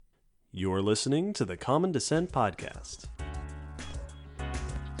You're listening to the Common Descent Podcast.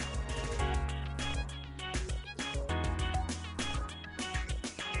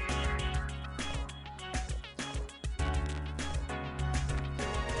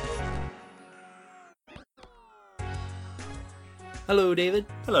 Hello, David.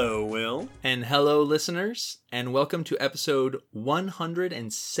 Hello, Will. And hello, listeners. And welcome to episode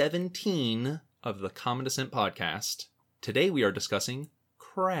 117 of the Common Descent Podcast. Today we are discussing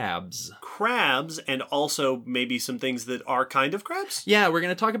crabs. Crabs, and also maybe some things that are kind of crabs? Yeah, we're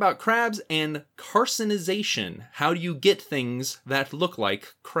going to talk about crabs and carcinization. How do you get things that look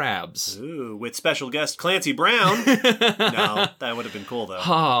like crabs? Ooh, with special guest Clancy Brown. No, that would have been cool, though.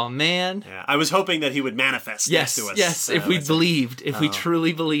 Oh, man. Yeah, I was hoping that he would manifest next to us. Yes, if we believed, if we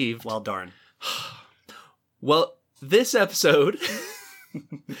truly believed. Well, darn. Well, this episode,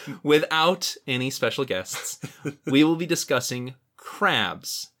 without any special guests, we will be discussing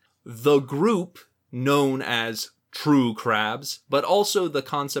crabs, the group known as true crabs, but also the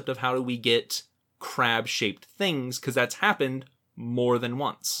concept of how do we get crab-shaped things, because that's happened more than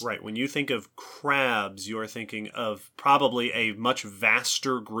once. Right, when you think of crabs, you're thinking of probably a much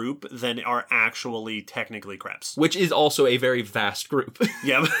vaster group than are actually technically crabs. Which is also a very vast group.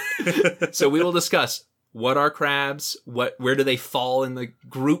 Yeah. So we will discuss what are crabs, where do they fall in the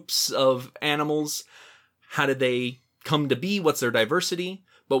groups of animals, how did they come to be, what's their diversity,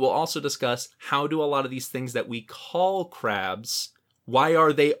 but we'll also discuss how do a lot of these things that we call crabs, why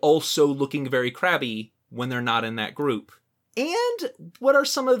are they also looking very crabby when they're not in that group? And what are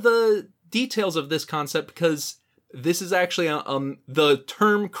some of the details of this concept, because this is actually, the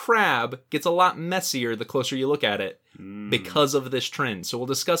term crab gets a lot messier the closer you look at it because of this trend. So we'll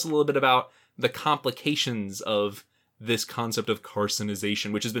discuss a little bit about the complications of this concept of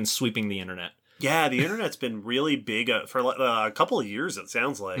carcinization, which has been sweeping the internet. Yeah, the internet's been really big for a couple of years, it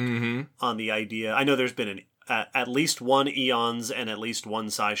sounds like, on the idea. I know there's been at least one Eons and at least one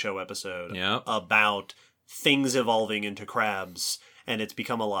SciShow episode about things evolving into crabs, and it's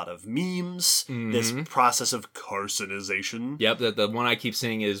become a lot of memes, this process of carcinization. Yep, the one I keep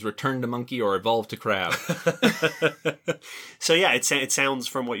seeing is return to monkey or evolve to crab. So yeah, it sounds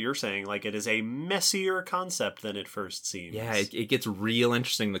from what you're saying like it is a messier concept than it first seems. Yeah, it gets real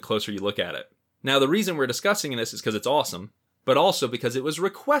interesting the closer you look at it. Now, the reason we're discussing this is because it's awesome, but also because it was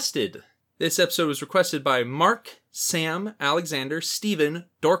requested. This episode was requested by Mark, Sam, Alexander, Steven,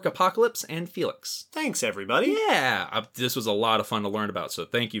 Dork Apocalypse, and Felix. Thanks, everybody. Yeah, this was a lot of fun to learn about, so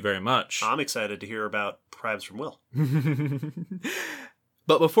thank you very much. I'm excited to hear about crabs from Will.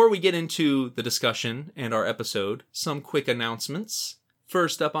 But before we get into the discussion and our episode, some quick announcements.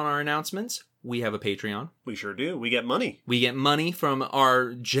 First up on our announcements, we have a Patreon. We sure do. We get money. We get money from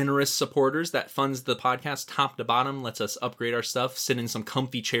our generous supporters that funds the podcast top to bottom, lets us upgrade our stuff, sit in some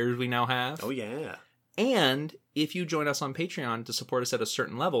comfy chairs we now have. Oh, yeah. And if you join us on Patreon to support us at a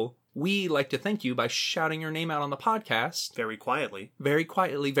certain level, we like to thank you by shouting your name out on the podcast. Very quietly. Very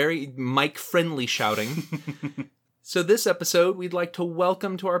quietly, very mic-friendly shouting. So this episode, we'd like to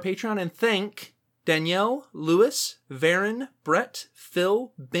welcome to our Patreon and thank Danielle, Lewis, Varen, Brett,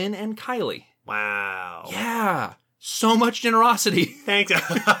 Phil, Ben, and Kylie. Wow. Yeah. So much generosity. Thanks.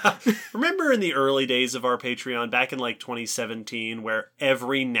 Remember in the early days of our Patreon, back in like 2017, where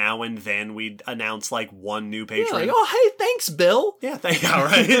every now and then we'd announce like one new patron? Yeah, like, oh, hey, thanks, Bill. Yeah, thank you. All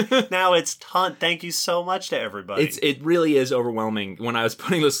right. Now it's ton. Thank you so much to everybody. It really is overwhelming when I was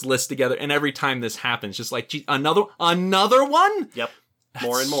putting this list together, and every time this happens, just like, gee, another one? Yep. That's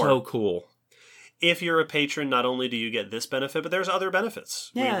more and more. So cool. If you're a patron, not only do you get this benefit, but there's other benefits.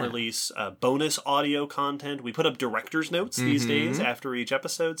 Yeah. We release bonus audio content. We put up director's notes these days after each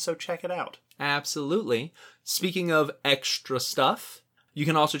episode, so check it out. Absolutely. Speaking of extra stuff, you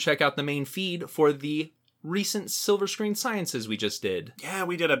can also check out the main feed for the recent Silver Screen Sciences we just did. Yeah,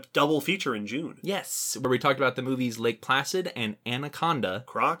 we did a double feature in June. Yes, where we talked about the movies Lake Placid and Anaconda.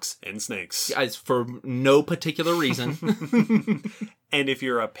 Crocs and snakes. Guys, for no particular reason. And if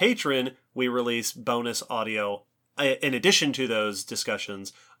you're a patron, we release bonus audio in addition to those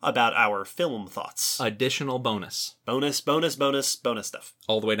discussions about our film thoughts. Additional bonus. Bonus stuff.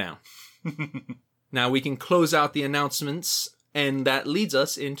 All the way down. Now we can close out the announcements, and that leads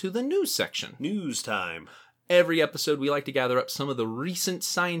us into the news section. News time. Every episode, we like to gather up some of the recent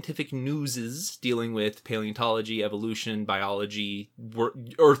scientific newses dealing with paleontology, evolution, biology,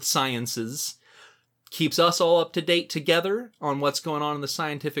 earth sciences. Keeps us all up to date together on what's going on in the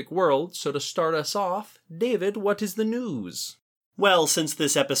scientific world. So to start us off, David, what is the news? Well, since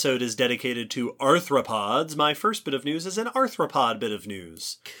this episode is dedicated to arthropods, my first bit of news is an arthropod bit of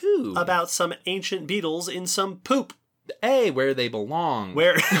news. Cool. About some ancient beetles in some poop. Hey, where they belong.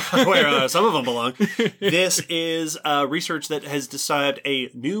 Where some of them belong. This is research that has described a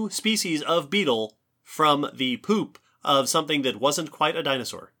new species of beetle from the poop of something that wasn't quite a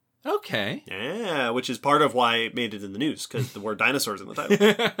dinosaur. Okay. Yeah, which is part of why it made it in the news, because the word dinosaur's in the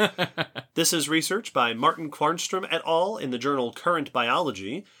title. This is research by Martin Kvarnström et al. In the journal Current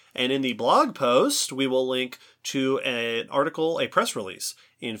Biology. And in the blog post, we will link to an article, a press release,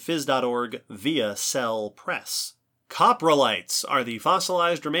 in phys.org via Cell Press. Coprolites are the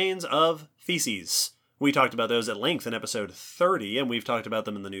fossilized remains of feces. We talked about those at length in episode 30, and we've talked about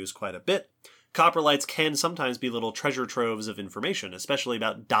them in the news quite a bit. Coprolites can sometimes be little treasure troves of information, especially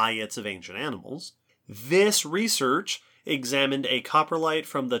about diets of ancient animals. This research examined a coprolite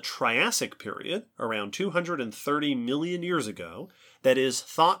from the Triassic period, around 230 million years ago, that is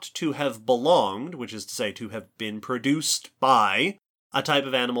thought to have belonged, which is to say to have been produced by, a type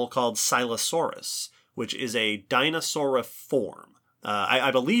of animal called Silosaurus, which is a dinosauriform. I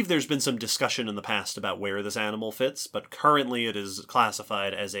believe there's been some discussion in the past about where this animal fits, but currently it is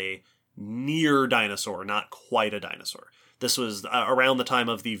classified as a near dinosaur, not quite a dinosaur. This was around the time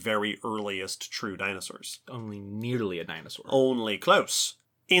of the very earliest true dinosaurs. Only nearly a dinosaur. Only close.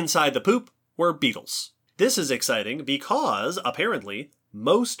 Inside the poop were beetles. This is exciting because, apparently,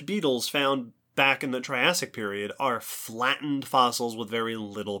 most beetles found back in the Triassic period are flattened fossils with very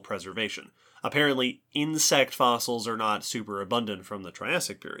little preservation. Apparently, insect fossils are not super abundant from the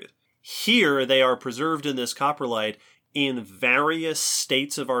Triassic period. Here, they are preserved in this coprolite in various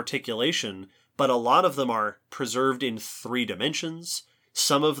states of articulation, but a lot of them are preserved in 3 dimensions.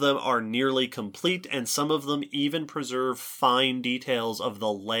 Some of them are nearly complete, and some of them even preserve fine details of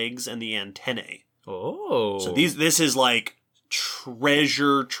the legs and the antennae. Oh. So this is like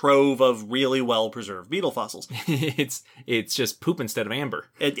treasure trove of really well-preserved beetle fossils. It's just poop instead of amber.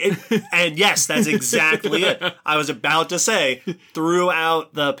 And yes, that's exactly it. I was about to say,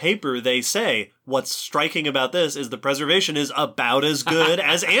 throughout the paper, they say, what's striking about this is the preservation is about as good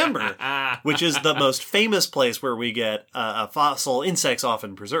as amber, which is the most famous place where we get a fossil insects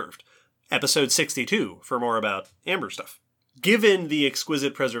often preserved. Episode 62 for more about amber stuff. Given the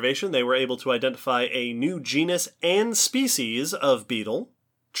exquisite preservation, they were able to identify a new genus and species of beetle,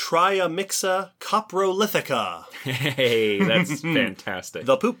 Triamixa coprolithica. Hey, that's fantastic.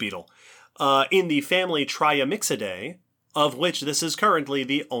 The poop beetle. In the family Triamixidae, of which this is currently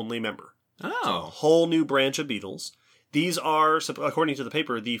the only member. Oh. So a whole new branch of beetles. These are, according to the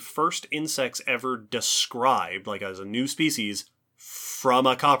paper, the first insects ever described, like as a new species, from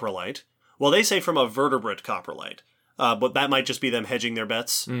a coprolite. Well, they say from a vertebrate coprolite. But that might just be them hedging their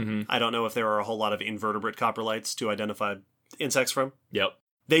bets. Mm-hmm. I don't know if there are a whole lot of invertebrate coprolites to identify insects from. Yep.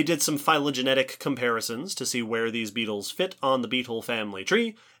 They did some phylogenetic comparisons to see where these beetles fit on the beetle family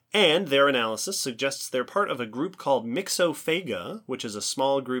tree, and their analysis suggests they're part of a group called Myxophaga, which is a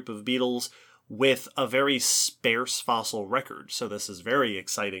small group of beetles with a very sparse fossil record, so this is very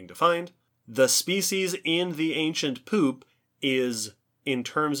exciting to find. The species in the ancient poop is, in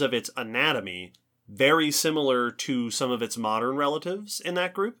terms of its anatomy, very similar to some of its modern relatives in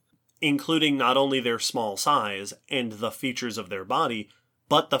that group, including not only their small size and the features of their body,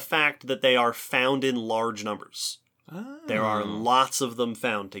 but the fact that they are found in large numbers. Oh. There are lots of them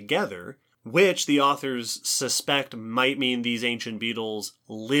found together, which the authors suspect might mean these ancient beetles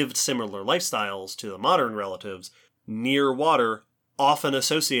lived similar lifestyles to the modern relatives, near water, often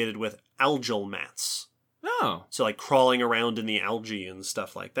associated with algal mats. Oh. So like crawling around in the algae and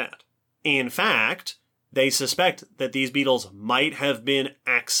stuff like that. In fact, they suspect that these beetles might have been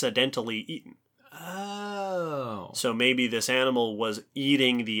accidentally eaten. Oh. So maybe this animal was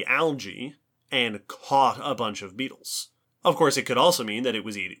eating the algae and caught a bunch of beetles. Of course, it could also mean that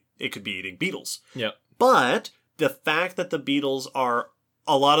it could be eating beetles. Yep. But the fact that the beetles a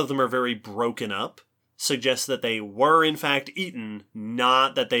lot of them are very broken up, suggests that they were in fact eaten,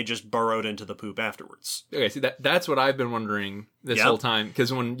 not that they just burrowed into the poop afterwards. Okay, see, that's what I've been wondering this whole time.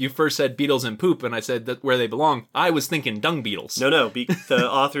 Because when you first said beetles and poop, and I said that where they belong, I was thinking dung beetles. No. The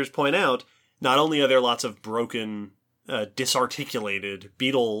authors point out, not only are there lots of broken, disarticulated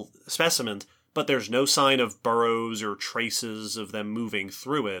beetle specimens, but there's no sign of burrows or traces of them moving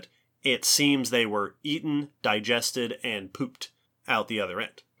through it. It seems they were eaten, digested, and pooped out the other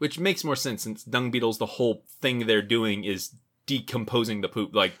end. Which makes more sense, since dung beetles, the whole thing they're doing is decomposing the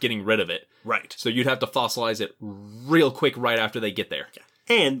poop, like getting rid of it. Right. So you'd have to fossilize it real quick right after they get there.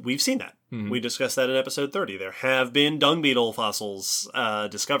 Yeah. And we've seen that. Mm-hmm. We discussed that in episode 30. There have been dung beetle fossils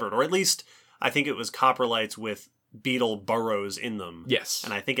discovered, or at least I think it was coprolites with beetle burrows in them. Yes.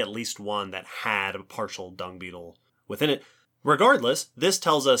 And I think at least one that had a partial dung beetle within it. Regardless, this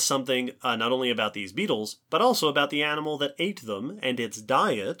tells us something not only about these beetles, but also about the animal that ate them and its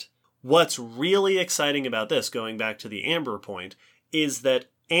diet. What's really exciting about this, going back to the amber point, is that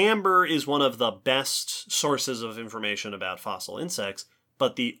amber is one of the best sources of information about fossil insects,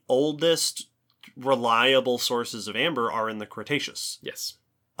 but the oldest reliable sources of amber are in the Cretaceous. Yes.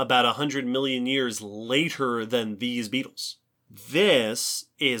 About 100 million years later than these beetles. This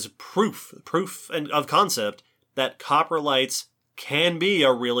is proof of concept that coprolites can be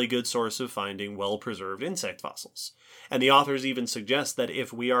a really good source of finding well-preserved insect fossils. And the authors even suggest that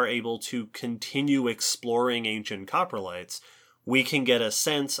if we are able to continue exploring ancient coprolites, we can get a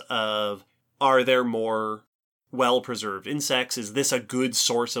sense of, are there more well-preserved insects? Is this a good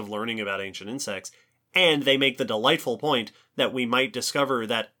source of learning about ancient insects? And they make the delightful point that we might discover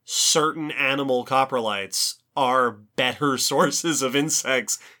that certain animal coprolites are better sources of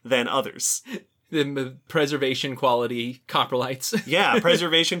insects than others. The preservation quality coprolites. Yeah,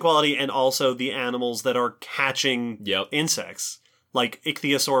 preservation quality, and also the animals that are catching insects. Like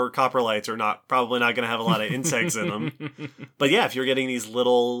ichthyosaur coprolites are probably not going to have a lot of insects in them. But yeah, if you're getting these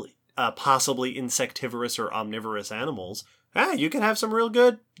little possibly insectivorous or omnivorous animals, you can have some real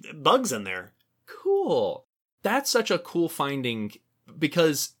good bugs in there. Cool. That's such a cool finding,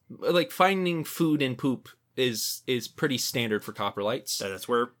 because like finding food in poop is pretty standard for coprolites. That's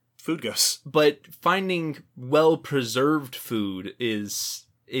where food goes. But finding well-preserved food is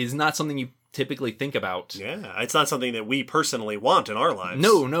not something you typically think about. Yeah, it's not something that we personally want in our lives.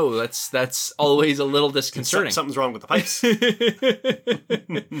 No, that's always a little disconcerting. Something's wrong with the pipes.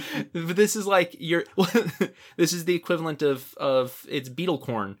 This is like this is the equivalent of it's beetle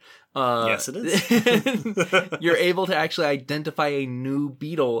corn. Yes, it is. You're able to actually identify a new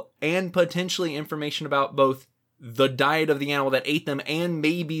beetle and potentially information about both the diet of the animal that ate them and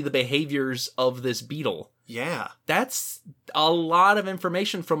maybe the behaviors of this beetle. Yeah. That's a lot of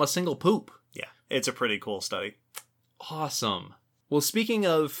information from a single poop. Yeah, it's a pretty cool study. Awesome. Well, speaking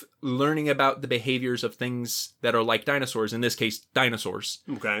of learning about the behaviors of things that are like dinosaurs, in this case, dinosaurs.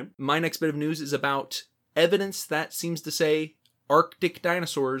 Okay. My next bit of news is about evidence that seems to say Arctic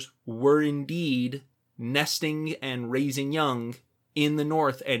dinosaurs were indeed nesting and raising young in the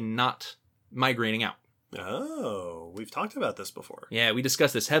north and not migrating out. Oh, we've talked about this before. Yeah, we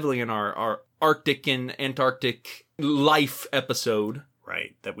discussed this heavily in our Arctic and Antarctic life episode.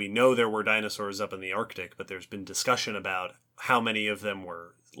 Right, that we know there were dinosaurs up in the Arctic, but there's been discussion about how many of them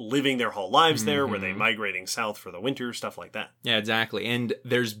were living their whole lives there, were they migrating south for the winter, stuff like that. Yeah, exactly. And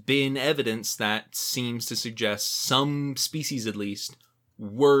there's been evidence that seems to suggest some species, at least,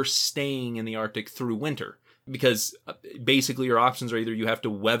 were staying in the Arctic through winter. Because basically your options are either you have to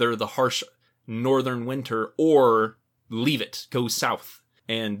weather the harsh northern winter or leave it, go south.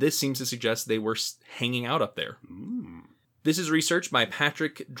 And this seems to suggest they were hanging out up there. Mm. This is research by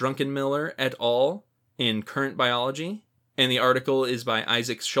Patrick Druckenmiller et al. In Current Biology, and the article is by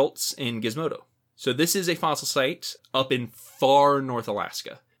Isaac Schultz in Gizmodo. So this is a fossil site up in far North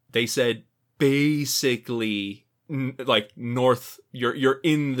Alaska. They said basically like north, you're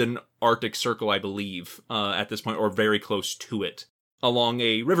in the Arctic Circle, I believe, at this point, or very close to it, along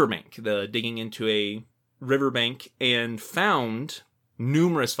a riverbank. Digging into a riverbank and found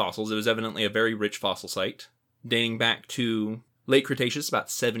numerous fossils. It was evidently a very rich fossil site, dating back to late Cretaceous,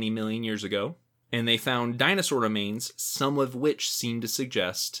 about 70 million years ago. And they found dinosaur remains, some of which seem to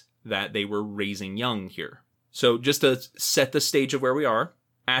suggest that they were raising young here. So just to set the stage of where we are,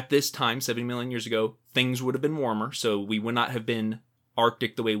 at this time, 70 million years ago, things would have been warmer, so we would not have been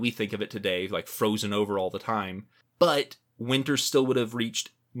Arctic the way we think of it today, like frozen over all the time. But winter still would have reached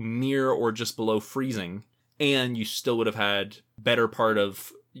near or just below freezing, and you still would have had better part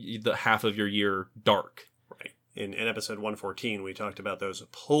of the half of your year dark. In episode 114, we talked about those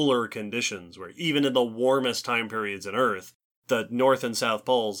polar conditions where even in the warmest time periods on Earth, the North and South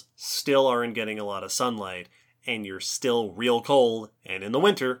Poles still aren't getting a lot of sunlight, and you're still real cold, and in the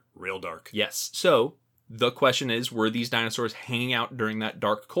winter, real dark. Yes. So, the question is, were these dinosaurs hanging out during that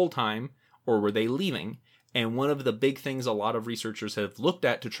dark, cold time, or were they leaving? And one of the big things a lot of researchers have looked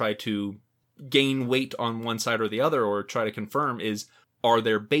at to try to gain weight on one side or the other, or try to confirm, is, are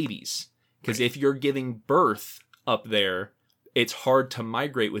there babies? Because if you're giving birth up there, it's hard to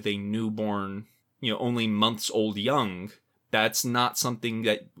migrate with a newborn, only months old young. That's not something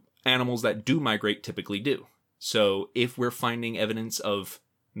that animals that do migrate typically do. So if we're finding evidence of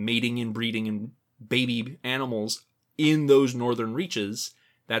mating and breeding in baby animals in those northern reaches,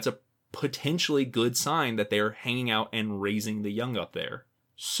 that's a potentially good sign that they're hanging out and raising the young up there.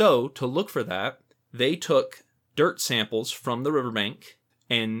 So to look for that, they took dirt samples from the riverbank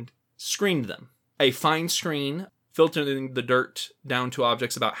and screened them. A fine screen filtering the dirt down to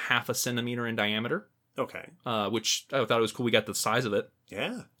objects about 0.5 centimeter in diameter. Okay. Which I thought it was cool. We got the size of it.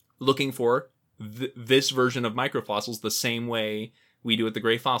 Yeah. Looking for this version of microfossils the same way we do at the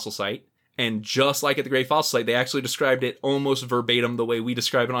Gray Fossil Site. And just like at the Gray Fossil Site, they actually described it almost verbatim the way we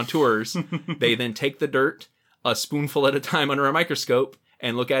describe it on tours. They then take the dirt, a spoonful at a time under a microscope,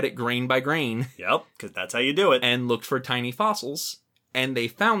 and look at it grain by grain. Yep, because that's how you do it. And looked for tiny fossils. And they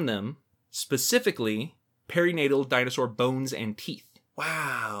found them, specifically perinatal dinosaur bones and teeth.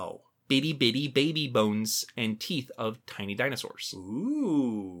 Wow. Bitty bitty baby bones and teeth of tiny dinosaurs.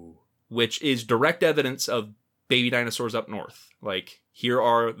 Ooh. Which is direct evidence of baby dinosaurs up north. Like, here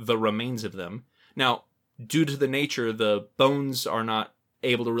are the remains of them. Now, due to the nature, the bones are not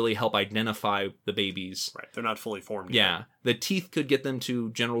able to really help identify the babies. Right, they're not fully formed Yeah, yet. the teeth could get them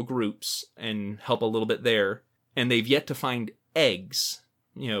to general groups and help a little bit there. And they've yet to find eggs,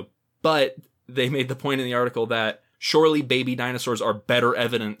 but they made the point in the article that surely baby dinosaurs are better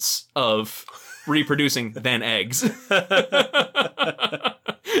evidence of reproducing than eggs.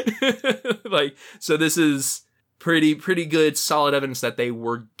 So this is pretty good, solid evidence that they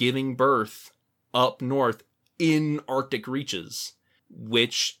were giving birth up north in Arctic reaches,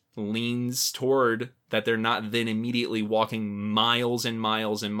 which leans toward that they're not then immediately walking miles and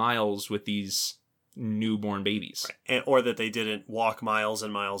miles and miles with these newborn babies. Right. Or that they didn't walk miles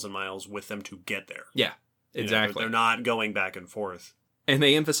and miles and miles with them to get there. Yeah, exactly. They're not going back and forth. And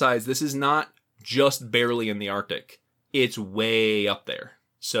they emphasize this is not just barely in the Arctic. It's way up there.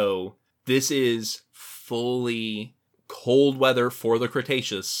 So this is fully cold weather for the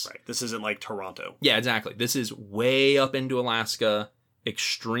Cretaceous. Right. This isn't like Toronto. Yeah, exactly. This is way up into Alaska,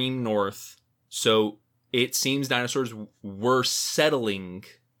 extreme north. So it seems dinosaurs were settling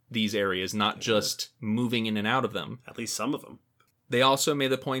these areas, not just moving in and out of them. At least some of them. They also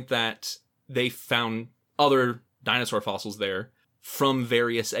made the point that they found other dinosaur fossils there from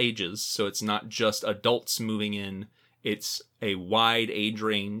various ages. So it's not just adults moving in. It's a wide age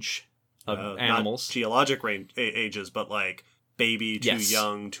range of animals. Not geologic ages, but like baby to Yes.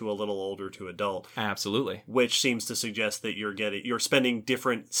 young to a little older to adult. Absolutely. Which seems to suggest that you're spending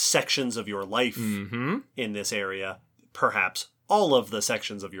different sections of your life in this area. Perhaps all of the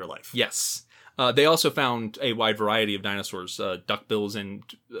sections of your life. Yes. They also found a wide variety of dinosaurs, duckbills and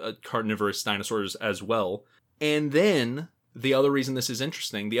carnivorous dinosaurs as well. And then the other reason this is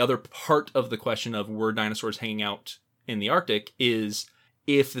interesting, the other part of the question of were dinosaurs hanging out in the Arctic is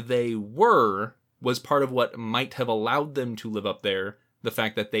if they were, was part of what might have allowed them to live up there the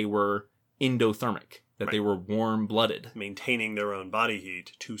fact that they were endothermic, that they were warm-blooded. Maintaining their own body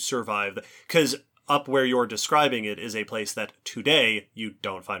heat to survive. Because up where you're describing it is a place that today you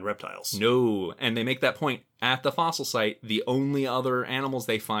don't find reptiles. No, and they make that point at the fossil site. The only other animals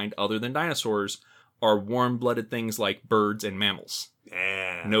they find other than dinosaurs are warm-blooded things like birds and mammals.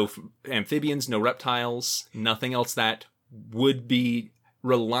 Yeah. No amphibians, no reptiles, nothing else that would be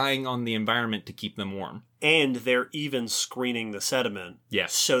relying on the environment to keep them warm. And they're even screening the sediment.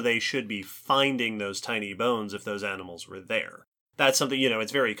 Yes. So they should be finding those tiny bones if those animals were there. That's something,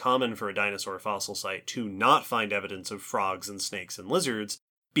 it's very common for a dinosaur fossil site to not find evidence of frogs and snakes and lizards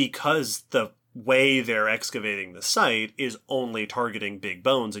because the way they're excavating the site is only targeting big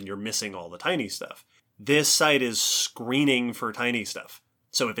bones and you're missing all the tiny stuff. This site is screening for tiny stuff.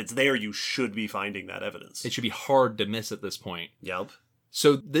 So if it's there, you should be finding that evidence. It should be hard to miss at this point. Yep.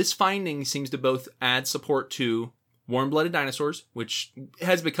 So this finding seems to both add support to warm-blooded dinosaurs, which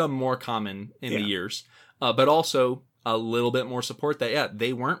has become more common in the years, but also a little bit more support that,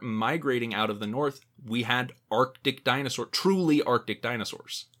 they weren't migrating out of the north. We had truly Arctic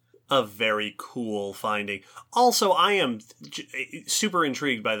dinosaurs. A very cool finding. Also, I am super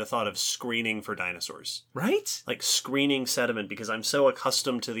intrigued by the thought of screening for dinosaurs. Right? Like screening sediment, because I'm so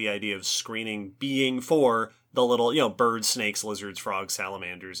accustomed to the idea of screening being for the little, birds, snakes, lizards, frogs,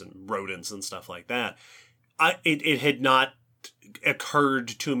 salamanders, and rodents and stuff like that. It had not occurred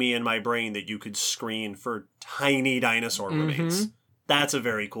to me in my brain that you could screen for tiny dinosaur remains. That's a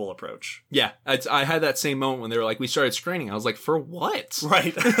very cool approach. Yeah, I had that same moment when they were like, we started screening. I was like, for what?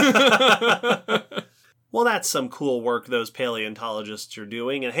 Right. Well, that's some cool work those paleontologists are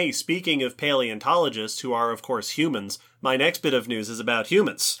doing. And hey, speaking of paleontologists, who are, of course, humans, my next bit of news is about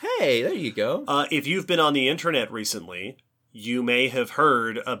humans. Hey, there you go. If you've been on the internet recently, you may have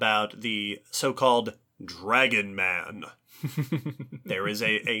heard about the so-called Dragon Man. There is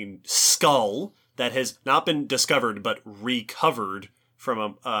a skull that has not been discovered, but recovered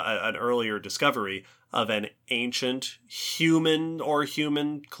from an earlier discovery of an ancient human or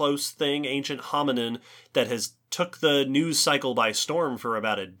human close thing, ancient hominin, that has took the news cycle by storm for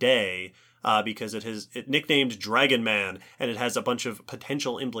about a day. because it nicknamed Dragon Man, and it has a bunch of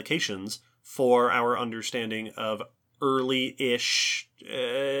potential implications for our understanding of early-ish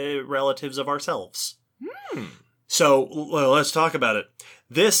relatives of ourselves. So let's talk about it.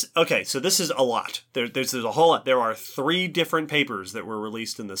 So this is a lot. There's a whole lot. There are 3 different papers that were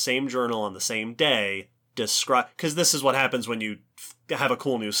released in the same journal on the same day, because this is what happens when you have a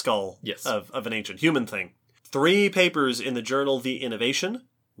cool new skull of an ancient human thing. 3 papers in the journal The Innovation,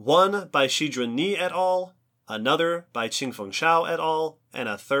 one by Shijun Ni et al., another by Qingfeng Shao et al., and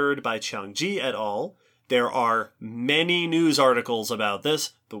a third by Qiangji et al. There are many news articles about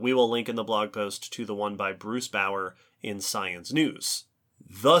this, but we will link in the blog post to the one by Bruce Bauer in Science News.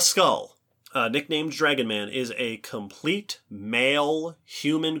 The skull, nicknamed Dragon Man, is a complete male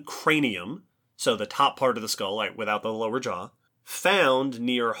human cranium, so the top part of the skull, like without the lower jaw, found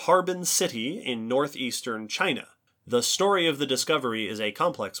near Harbin City in northeastern China. The story of the discovery is a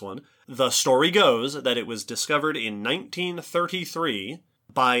complex one. The story goes that it was discovered in 1933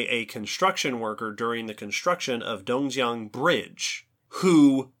 by a construction worker during the construction of Dongjiang Bridge,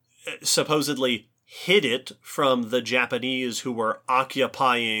 who supposedly hid it from the Japanese who were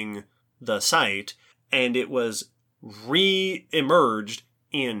occupying the site, and it was re-emerged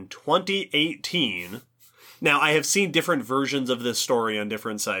in 2018. Now, I have seen different versions of this story on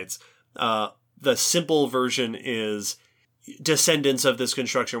different sites. The simple version is descendants of this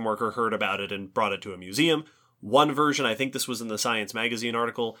construction worker heard about it and brought it to a museum. One version, I think this was in the Science Magazine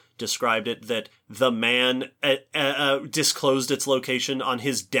article, described it that the man disclosed its location on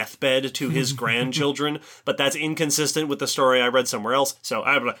his deathbed to his grandchildren, but that's inconsistent with the story I read somewhere else. So,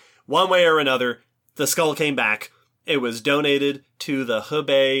 one way or another, the skull came back. It was donated to the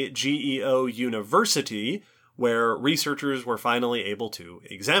Hebei GEO University, where researchers were finally able to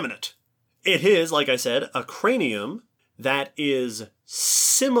examine it. It is, like I said, a cranium that is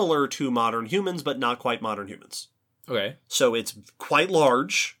similar to modern humans, but not quite modern humans. Okay. So it's quite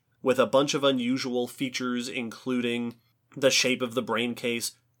large, with a bunch of unusual features, including the shape of the brain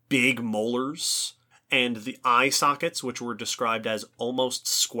case, big molars, and the eye sockets, which were described as almost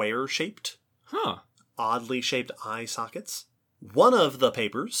square-shaped. Huh. Oddly shaped eye sockets. One of the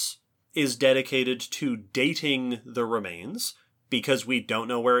papers is dedicated to dating the remains, because we don't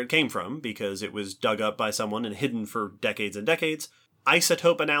know where it came from, because it was dug up by someone and hidden for decades and decades.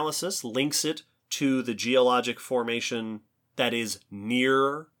 Isotope analysis links it to the geologic formation that is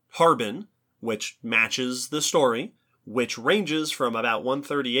near Harbin, which matches the story, which ranges from about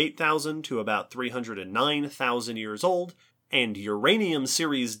 138,000 to about 309,000 years old, and uranium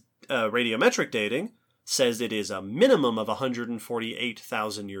series radiometric dating says it is a minimum of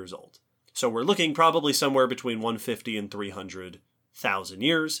 148,000 years old. So we're looking probably somewhere between 150 and 300,000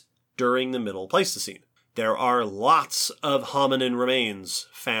 years during the Middle Pleistocene. There are lots of hominin remains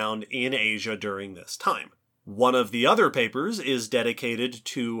found in Asia during this time. One of the other papers is dedicated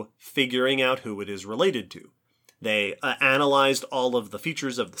to figuring out who it is related to. They analyzed all of the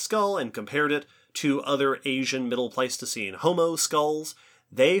features of the skull and compared it to other Asian Middle Pleistocene Homo skulls.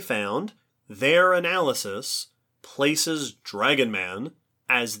 They found their analysis places Dragon Man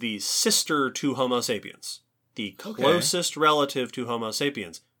as the sister to Homo sapiens, the closest relative to Homo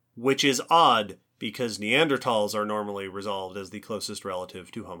sapiens, which is odd because Neanderthals are normally resolved as the closest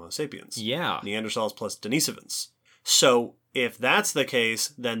relative to Homo sapiens. Yeah. Neanderthals plus Denisovans. So if that's the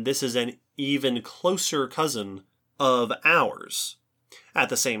case, then this is an even closer cousin of ours. At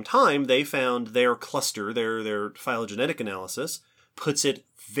the same time, they found their cluster, their phylogenetic analysis, puts it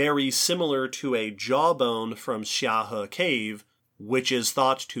very similar to a jawbone from Xiahe Cave, which is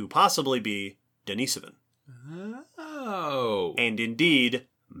thought to possibly be Denisovan. Oh. And indeed,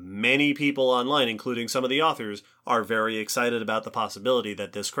 many people online, including some of the authors, are very excited about the possibility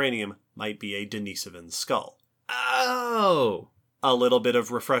that this cranium might be a Denisovan skull. Oh. A little bit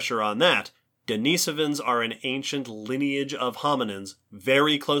of refresher on that. Denisovans are an ancient lineage of hominins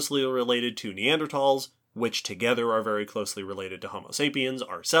very closely related to Neanderthals, which together are very closely related to Homo sapiens,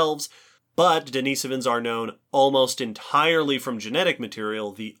 ourselves. But Denisovans are known almost entirely from genetic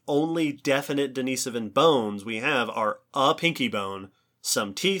material. The only definite Denisovan bones we have are a pinky bone,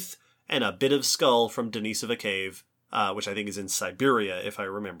 some teeth, and a bit of skull from Denisova Cave, which I think is in Siberia, if I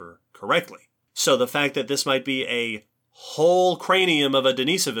remember correctly. So the fact that this might be a whole cranium of a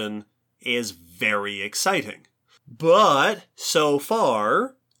Denisovan is very exciting. But so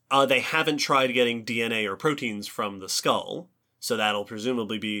far, they haven't tried getting DNA or proteins from the skull, so that'll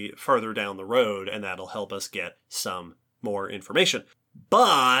presumably be further down the road, and that'll help us get some more information.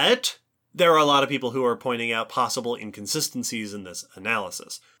 But there are a lot of people who are pointing out possible inconsistencies in this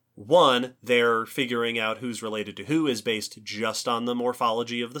analysis. One, they're figuring out who's related to who is based just on the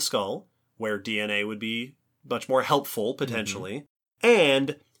morphology of the skull, where DNA would be much more helpful, potentially.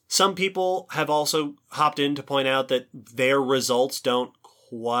 And some people have also hopped in to point out that their results don't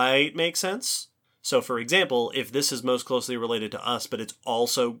quite make sense. So, for example, if this is most closely related to us, but it's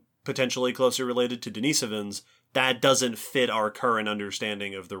also potentially closely related to Denisovans, that doesn't fit our current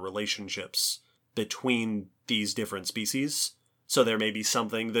understanding of the relationships between these different species. So there may be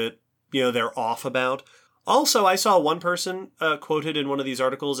something that, they're off about. Also, I saw one person quoted in one of these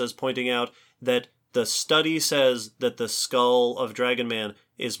articles as pointing out that the study says that the skull of Dragon Man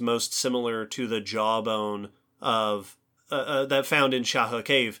is most similar to the jawbone of that found in Shahe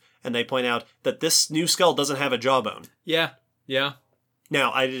Cave, and they point out that this new skull doesn't have a jawbone. Yeah.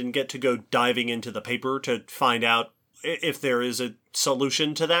 Now, I didn't get to go diving into the paper to find out if there is a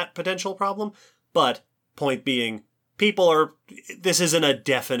solution to that potential problem, but point being, this isn't a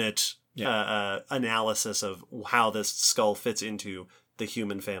definite analysis of how this skull fits into the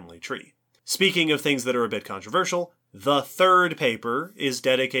human family tree. Speaking of things that are a bit controversial, the third paper is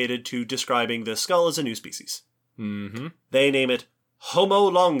dedicated to describing this skull as a new species. Mm-hmm. They name it Homo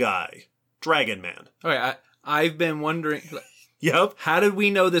longi, Dragon Man. Okay, I've been wondering... Yep. How did we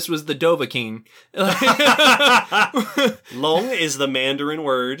know this was the Dovahkiin? Long is the Mandarin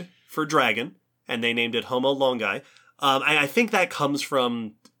word for dragon, and they named it Homo longi. I think that comes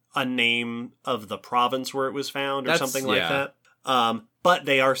from a name of the province where it was found or something like that. But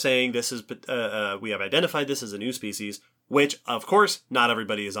they are saying this is we have identified this as a new species, which, of course, not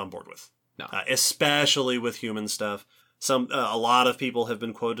everybody is on board with. No. Especially with human stuff. A lot of people have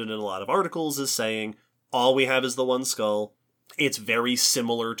been quoted in a lot of articles as saying, all we have is the one skull. It's very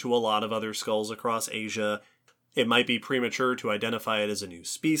similar to a lot of other skulls across Asia. It might be premature to identify it as a new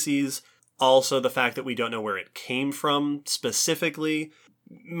species. Also, the fact that we don't know where it came from specifically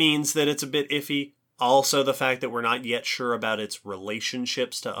means that it's a bit iffy. Also, the fact that we're not yet sure about its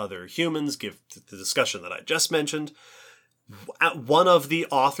relationships to other humans, given the discussion that I just mentioned. One of the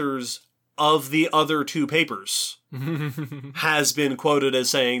authors of the other two papers has been quoted as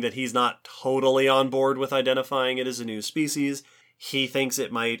saying that he's not totally on board with identifying it as a new species. He thinks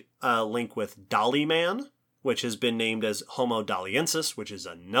it might link with Dali Man, which has been named as Homo daliensis, which is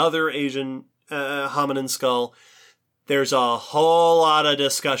another Asian hominin skull. There's a whole lot of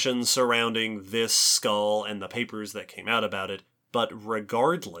discussion surrounding this skull and the papers that came out about it. But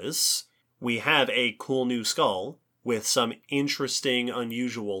regardless, we have a cool new skull with some interesting,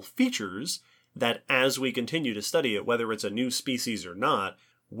 unusual features that, as we continue to study it, whether it's a new species or not,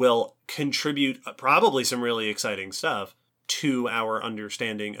 will contribute probably some really exciting stuff to our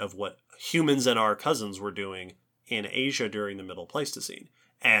understanding of what humans and our cousins were doing in Asia during the Middle Pleistocene.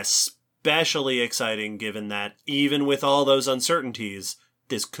 Especially exciting given that, even with all those uncertainties,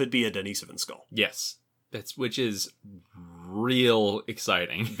 this could be a Denisovan skull. Yes. Which is real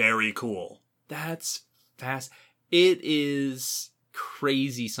exciting. Very cool. That's fast. It is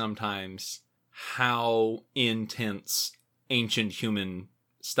crazy sometimes how intense ancient human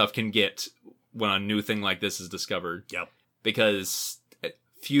stuff can get when a new thing like this is discovered. Yep. Because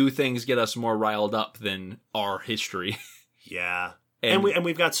few things get us more riled up than our history. Yeah. And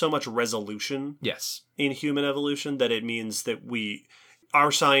we've got so much resolution in human evolution that it means that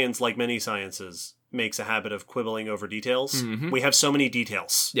our science, like many sciences, makes a habit of quibbling over details. Mm-hmm. We have so many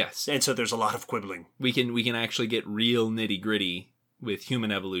details. Yes. And so there's a lot of quibbling. We can actually get real nitty-gritty with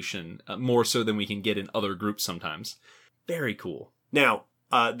human evolution, more so than we can get in other groups sometimes. Very cool. Now,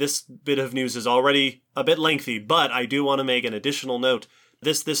 this bit of news is already a bit lengthy, but I do want to make an additional note.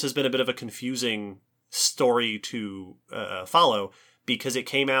 This has been a bit of a confusing story to follow because it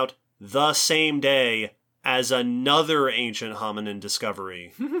came out the same day as another ancient hominin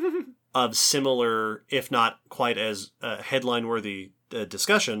discovery of similar, if not quite as headline-worthy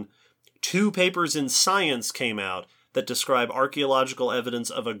discussion. Two papers in Science came out that describe archaeological evidence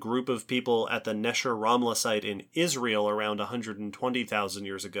of a group of people at the Nesher Ramla site in Israel around 120,000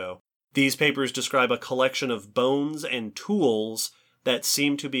 years ago. These papers describe a collection of bones and tools that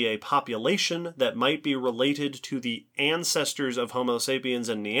seem to be a population that might be related to the ancestors of Homo sapiens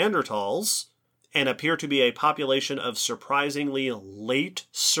and Neanderthals, and appear to be a population of surprisingly late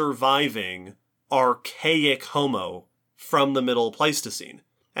surviving archaic Homo from the Middle Pleistocene.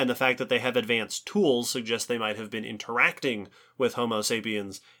 And the fact that they have advanced tools suggests they might have been interacting with Homo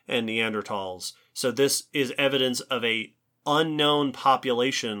sapiens and Neanderthals. So this is evidence of a unknown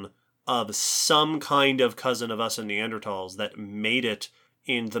population of some kind of cousin of us and Neanderthals that made it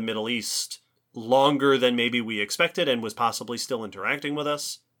in the Middle East longer than maybe we expected and was possibly still interacting with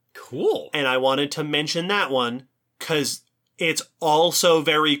us. Cool. And I wanted to mention that one because it's also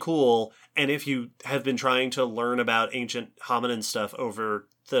very cool. And if you have been trying to learn about ancient hominin stuff over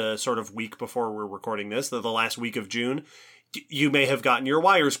the sort of week before we're recording this, the last week of June, you may have gotten your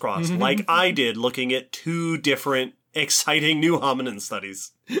wires crossed, like I did, looking at 2 different exciting new hominin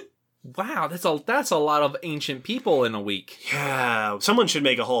studies. Wow, that's a lot of ancient people in a week. Yeah, someone should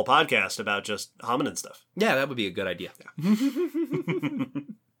make a whole podcast about just hominin stuff. Yeah, that would be a good idea. Yeah.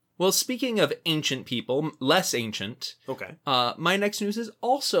 Well, speaking of ancient people, less ancient. Okay. My next news is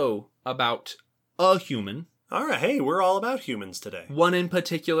also about a human. All right, hey, we're all about humans today. One in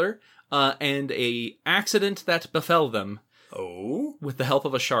particular, and a accident that befell them. Oh? With the help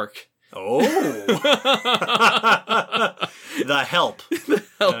of a shark. Oh! The help. The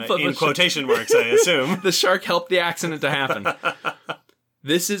help of in quotation marks, I assume. The shark helped the accident to happen.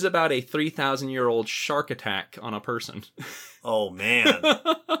 This is about a 3,000-year-old shark attack on a person. Oh, man.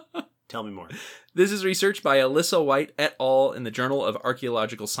 Tell me more. This is research by Alyssa White et al. In the Journal of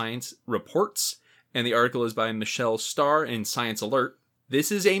Archaeological Science Reports, and the article is by Michelle Starr in Science Alert.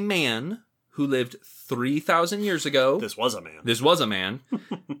 This is a man who lived 3,000 years ago. This was a man. This was a man.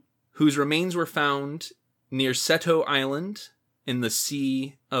 Whose remains were found near Seto Island in the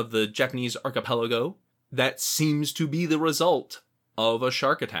sea of the Japanese archipelago. That seems to be the result of a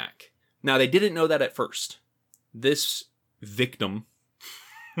shark attack. Now, they didn't know that at first. This victim...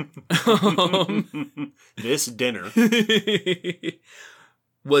 this dinner...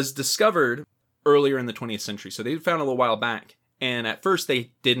 was discovered earlier in the 20th century. So they found it a little while back. And at first,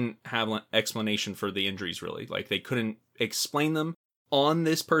 they didn't have an explanation for the injuries, really. Like, they couldn't explain them. On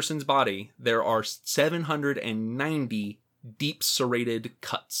this person's body, there are 790 deep serrated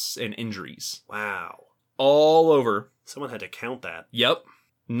cuts and injuries. Wow. All over. Someone had to count that. Yep.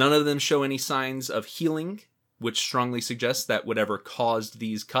 None of them show any signs of healing, which strongly suggests that whatever caused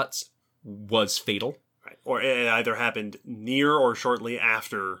these cuts was fatal. Right. Or it either happened near or shortly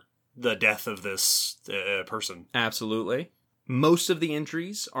after the death of this person. Absolutely. Most of the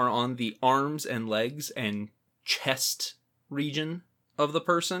injuries are on the arms and legs and chest region of the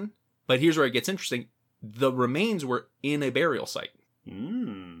person. But here's where it gets interesting. The remains were in a burial site.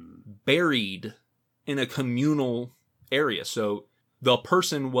 Buried in a communal area. So the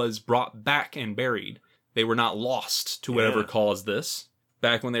person was brought back and buried. They were not lost to whatever caused this.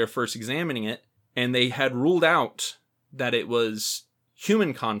 Back when they were first examining it. And they had ruled out that it was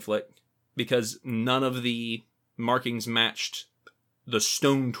human conflict because none of the markings matched the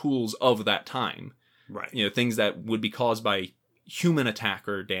stone tools of that time. Right. You know, things that would be caused by human attack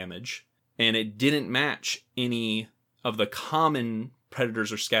or damage. And it didn't match any of the common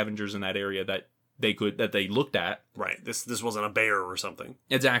predators or scavengers in that area that they looked at. Right. This wasn't a bear or something.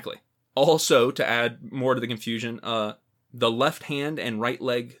 Exactly. Also, to add more to the confusion, the left hand and right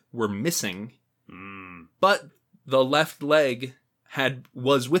leg were missing, but the left leg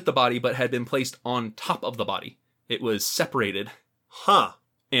was with the body, but had been placed on top of the body. It was separated. Huh.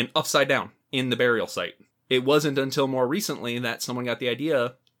 And upside down in the burial site. It wasn't until more recently that someone got the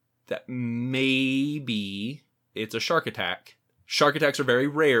idea that maybe it's a shark attack. Shark attacks are very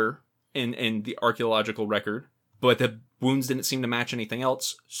rare in the archaeological record, but the wounds didn't seem to match anything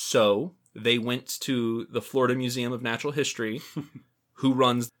else, so they went to the Florida Museum of Natural History, who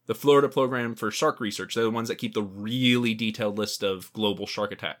runs the Florida Program for Shark Research. They're the ones that keep the really detailed list of global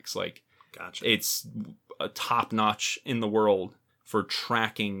shark attacks. Like, gotcha. It's a top-notch in the world for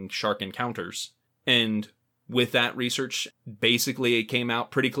tracking shark encounters. And with that research, basically it came out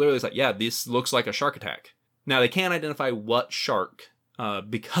pretty clearly. It's like, yeah, this looks like a shark attack. Now, they can't identify what shark,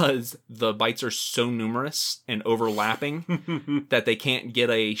 because the bites are so numerous and overlapping that they can't get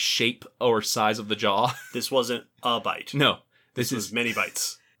a shape or size of the jaw. This wasn't a bite. No. This was many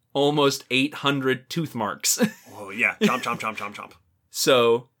bites. Almost 800 tooth marks. Oh, yeah. Chomp, chomp, chomp, chomp, chomp.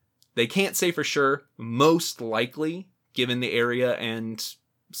 So, they can't say for sure. Most likely, given the area and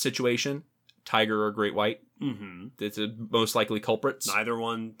situation, tiger or great white. Mm-hmm. It's the most likely culprits. Neither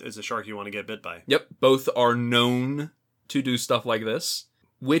one is a shark you want to get bit by. Yep. Both are known to do stuff like this,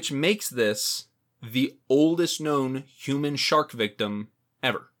 which makes this the oldest known human shark victim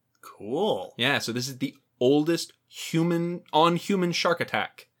ever. Cool. Yeah, so this is the oldest human shark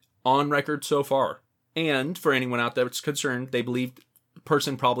attack on record so far. And for anyone out there that's concerned, they believe the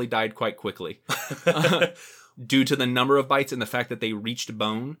person probably died quite quickly. Due to the number of bites and the fact that they reached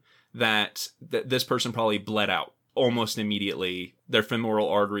bone, that this person probably bled out almost immediately. Their femoral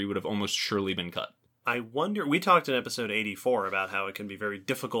artery would have almost surely been cut. I wonder, we talked in episode 84 about how it can be very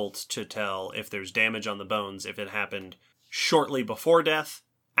difficult to tell if there's damage on the bones, if it happened shortly before death,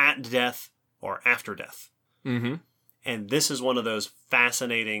 at death, or after death. Mm-hmm. And this is one of those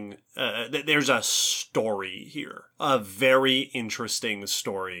fascinating, there's a story here, a very interesting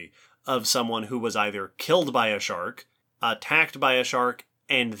story of someone who was either killed by a shark, attacked by a shark,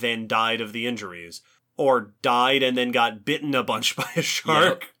 and then died of the injuries. Or died and then got bitten a bunch by a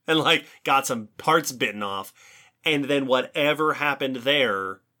shark and like got some parts bitten off. And then whatever happened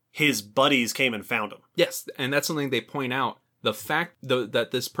there, his buddies came and found him. Yes, and that's something they point out. The fact that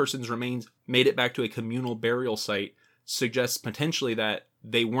this person's remains made it back to a communal burial site suggests potentially that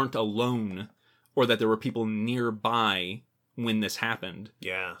they weren't alone or that there were people nearby when this happened.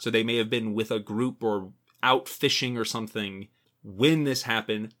 Yeah. So they may have been with a group or out fishing or something when this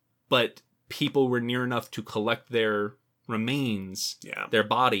happened, but people were near enough to collect their remains, their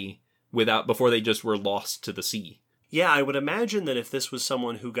body, before they just were lost to the sea. Yeah, I would imagine that if this was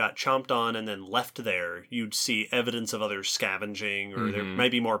someone who got chomped on and then left there, you'd see evidence of others scavenging, or there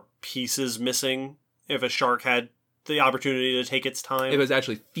might be more pieces missing if a shark had the opportunity to take its time. It was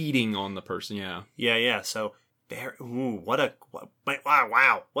actually feeding on the person, yeah. Yeah. So, what a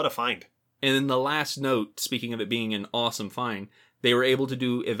find. And then the last note, speaking of it being an awesome find, they were able to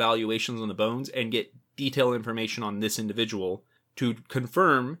do evaluations on the bones and get detailed information on this individual to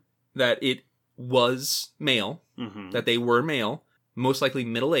confirm that it was male, that they were male, most likely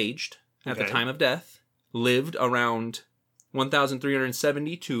middle-aged at the time of death, lived around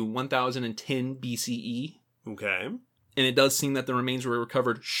 1,370 to 1,010 BCE. Okay. And it does seem that the remains were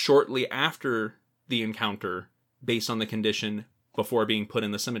recovered shortly after the encounter based on the condition before being put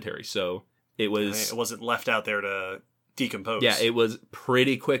in the cemetery. So it wasn't left out there to decompose. Yeah, it was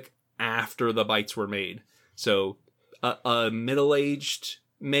pretty quick after the bites were made. So a middle-aged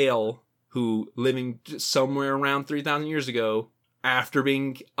male who living somewhere around 3,000 years ago after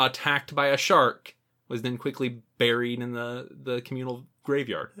being attacked by a shark was then quickly buried in the communal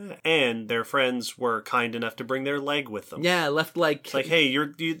graveyard. And their friends were kind enough to bring their leg with them. Yeah, left leg. It's like, hey, you're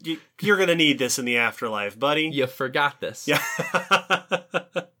going to need this in the afterlife, buddy. You forgot this. Yeah.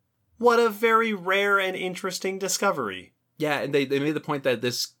 What a very rare and interesting discovery. Yeah, and they made the point that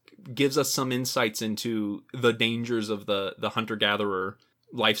this gives us some insights into the dangers of the hunter-gatherer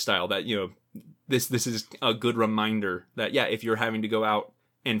lifestyle, that, you know, this is a good reminder that, yeah, if you're having to go out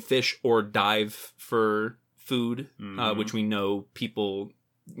and fish or dive for food, which we know people,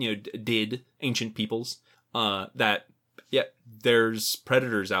 you know, did, ancient peoples, that, yeah, there's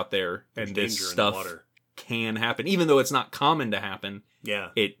predators out there, and this stuff can happen. Even though it's not common to happen,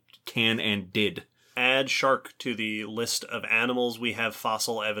 it can and did. Add shark to the list of animals we have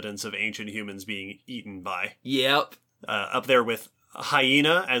fossil evidence of ancient humans being eaten by. Yep. Up there with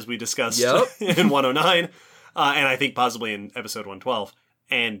hyena, as we discussed in 109, and I think possibly in episode 112,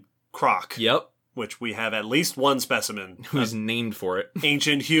 and croc. Yep. Which we have at least one specimen. Who's named for it.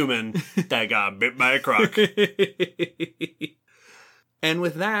 Ancient human that got bit by a croc. And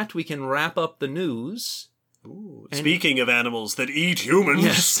with that, we can wrap up the news. Ooh, speaking of animals that eat humans.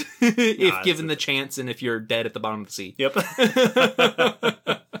 Yes. If given the chance, and if you're dead at the bottom of the sea. Yep.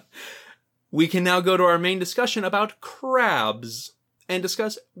 We can now go to our main discussion about crabs and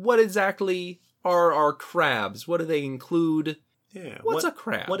discuss what exactly are our crabs. What do they include? Yeah. What's a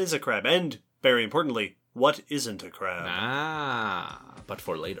crab? What is a crab? And, very importantly, what isn't a crab? But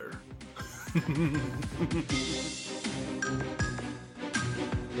for later.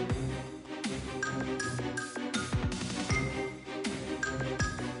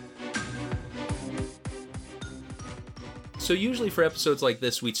 So usually for episodes like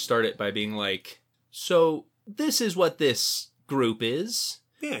this, we'd start it by being like, so this is what this group is.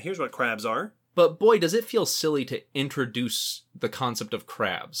 Yeah, here's what crabs are. But boy, does it feel silly to introduce the concept of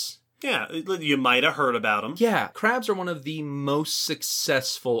crabs. Yeah, you might have heard about them. Yeah, crabs are one of the most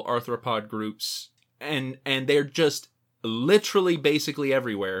successful arthropod groups. And they're just literally basically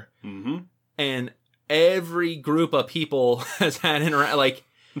everywhere. Mm-hmm. And every group of people has had like,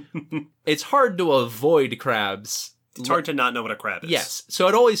 it's hard to avoid crabs. It's hard to not know what a crab is. Yes. So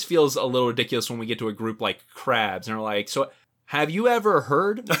it always feels a little ridiculous when we get to a group like crabs and are like, so have you ever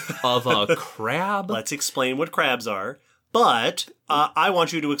heard of a crab? Let's explain what crabs are. But I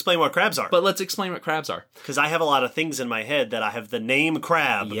want you to explain what crabs are. But let's explain what crabs are. Because I have a lot of things in my head that I have the name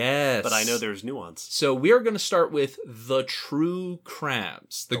crab. Yes. But I know there's nuance. So we are going to start with the true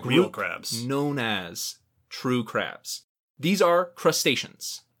crabs. The real crabs. Known as true crabs. These are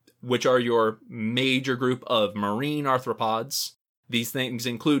crustaceans, which are your major group of marine arthropods. These things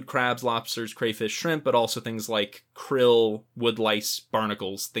include crabs, lobsters, crayfish, shrimp, but also things like krill, woodlice,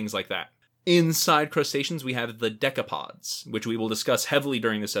 barnacles, things like that. Inside crustaceans, we have the decapods, which we will discuss heavily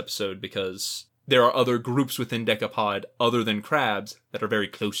during this episode because there are other groups within decapod other than crabs that are very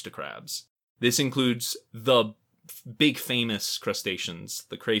close to crabs. This includes the big famous crustaceans,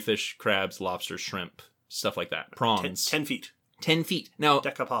 the crayfish, crabs, lobsters, shrimp, stuff like that. Prawns. 10 feet. 10 feet. Now,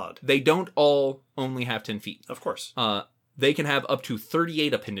 Decapod. They don't all only have 10 feet. Of course. they can have up to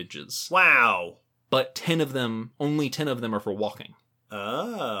 38 appendages. Wow. But only 10 of them are for walking.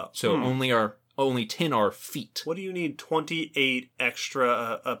 Oh. So only 10 are feet. What do you need 28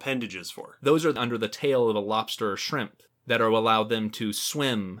 extra appendages for? Those are under the tail of a lobster or shrimp that allow them to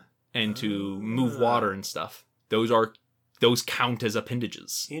swim and to move water and stuff. Those count as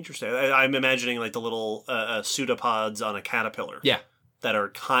appendages. Interesting. I'm imagining like the little pseudopods on a caterpillar. Yeah. That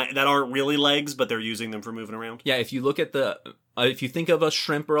aren't really legs, but they're using them for moving around. Yeah, if you look at if you think of a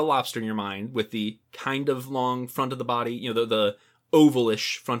shrimp or a lobster in your mind with the kind of long front of the body, the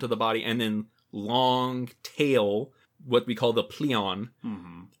ovalish front of the body, and then long tail, what we call the pleon,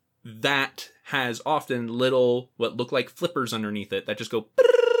 that has often little, what look like flippers underneath it that just go,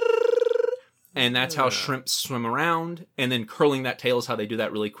 and that's how shrimps swim around, and then curling that tail is how they do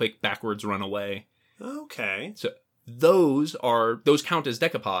that really quick backwards run away. Okay. So those count as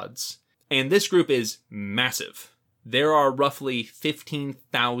decapods, and this group is massive. There are roughly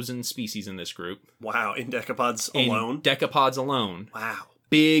 15,000 species in this group. Wow, in decapods alone? Decapods alone. Wow.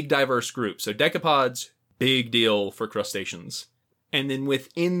 Big, diverse group. So decapods, big deal for crustaceans. And then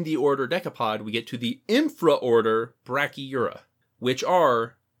within the order Decapod, we get to the infraorder Brachyura, which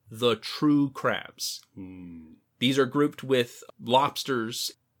are the true crabs. These are grouped with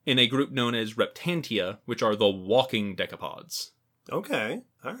lobsters in a group known as Reptantia, which are the walking decapods. Okay.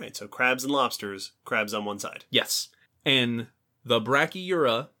 All right. So crabs and lobsters, crabs on one side. Yes. And the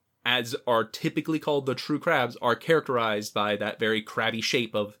Brachyura, as are typically called the true crabs, are characterized by that very crabby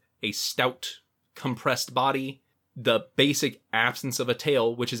shape of a stout, compressed body, the basic absence of a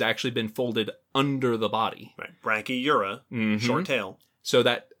tail, which has actually been folded under the body. Right. Brachyura, short tail. So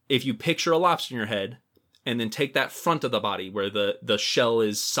that if you picture a lobster in your head, and then take that front of the body where the shell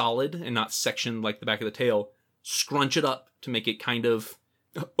is solid and not sectioned like the back of the tail, scrunch it up to make it kind of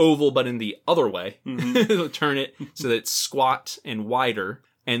oval, but in the other way. Turn it so that it's squat and wider,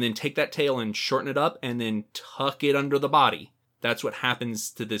 and then take that tail and shorten it up and then tuck it under the body. That's what happens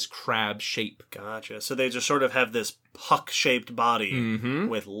to this crab shape. Gotcha. So they just sort of have this puck-shaped body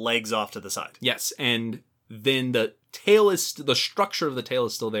with legs off to the side. Yes, and then the structure of the tail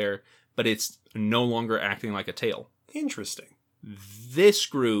is still there, but it's no longer acting like a tail. Interesting. This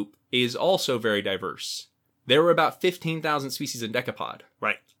group is also very diverse. There were about 15,000 species in Decapod.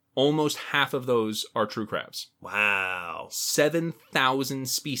 Right. Almost half of those are true crabs. Wow. 7,000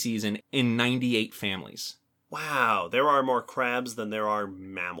 species in 98 families. Wow. There are more crabs than there are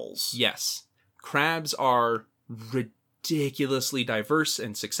mammals. Yes. Crabs are ridiculously diverse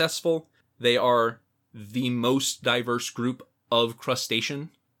and successful. They are the most diverse group of crustacean.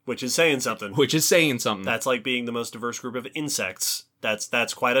 Which is saying something. That's like being the most diverse group of insects.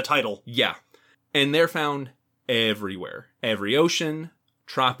 That's quite a title. Yeah. And they're found everywhere. Every ocean,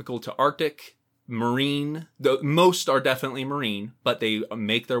 tropical to Arctic, marine. Most are definitely marine, but they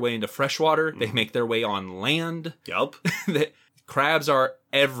make their way into freshwater. They make their way on land. Yup. Crabs are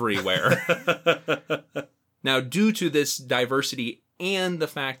everywhere. Now, due to this diversity and the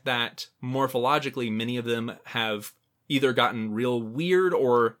fact that morphologically many of them have either gotten real weird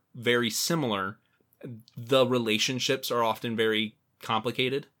or very similar, the relationships are often very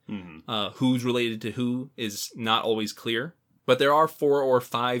complicated. Who's related to who is not always clear. But there are 4 or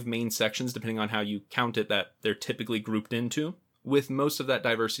 5 main sections, depending on how you count it, that they're typically grouped into, with most of that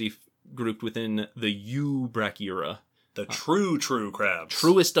diversity grouped within the Brachyura. The true crabs.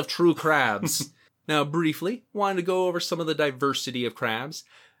 Truest of true crabs. Now, briefly, wanted to go over some of the diversity of crabs.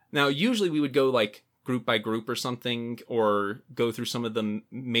 Now, usually we would go like group by group or something, or go through some of the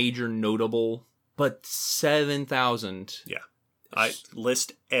major notable, but 7,000. Yeah. I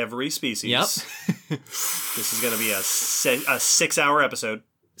list every species. Yep. This is going to be a 6-hour episode.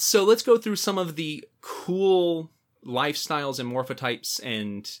 So let's go through some of the cool lifestyles and morphotypes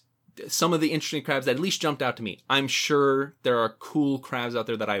and some of the interesting crabs that at least jumped out to me. I'm sure there are cool crabs out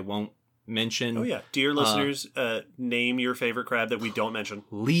there that I won't mention. Oh, yeah. Dear listeners, name your favorite crab that we don't mention.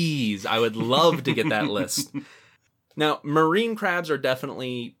 Please. I would love to get that list. Now, marine crabs are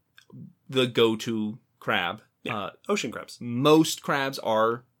definitely the go-to crab. Yeah, ocean crabs. Most crabs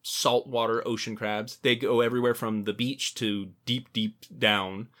are saltwater ocean crabs. They go everywhere from the beach to deep, deep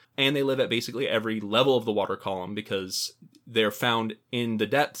down. And they live at basically every level of the water column because they're found in the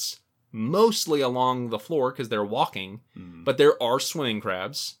depths, mostly along the floor because they're walking. But there are swimming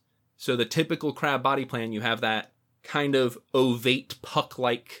crabs. So the typical crab body plan, you have that kind of ovate,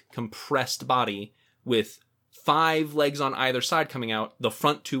 puck-like, compressed body with 5 legs on either side coming out, the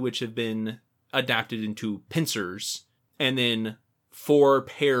front 2 which have been adapted into pincers, and then 4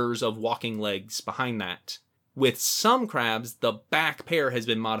 pairs of walking legs behind that. With some crabs, the back pair has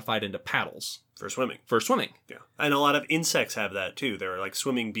been modified into paddles. For swimming. Yeah. And a lot of insects have that too. There are like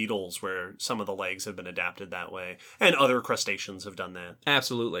swimming beetles where some of the legs have been adapted that way. And other crustaceans have done that.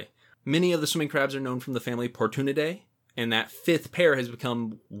 Absolutely. Many of the swimming crabs are known from the family Portunidae, and that fifth pair has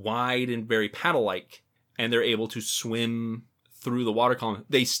become wide and very paddle-like, and they're able to swim through the water column.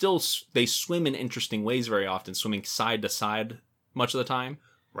 They swim in interesting ways very often, swimming side to side much of the time.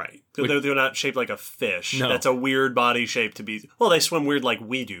 Right. They're not shaped like a fish. No. That's a weird body shape to be... Well, they swim weird like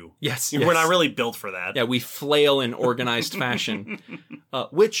we do. Yes. We're not really built for that. Yeah, we flail in organized fashion.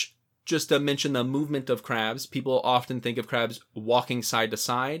 Which, just to mention the movement of crabs, people often think of crabs walking side to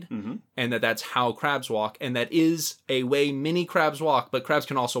side, and that's how crabs walk, and that is a way many crabs walk, but crabs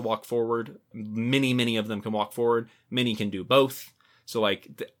can also walk forward. Many of them can walk forward. Many can do both. So,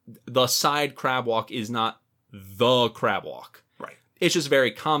 like, the side crab walk is not the crab walk. Right. It's just very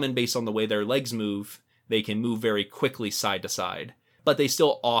common based on the way their legs move. They can move very quickly side to side, but they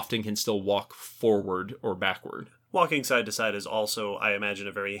still often can still walk forward or backward. Walking side to side is also, I imagine,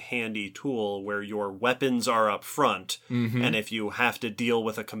 a very handy tool where your weapons are up front, and if you have to deal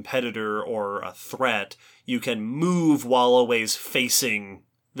with a competitor or a threat, you can move while always facing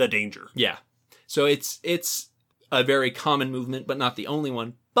the danger. Yeah. So it's a very common movement, but not the only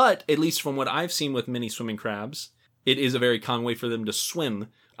one. But at least from what I've seen with many swimming crabs, it is a very common way for them to swim.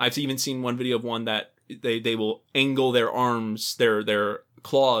 I've even seen one video of one that they will angle their arms, their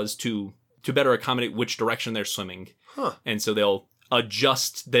claws to better accommodate which direction they're swimming. And so they'll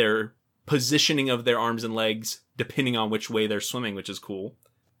adjust their positioning of their arms and legs depending on which way they're swimming, which is cool.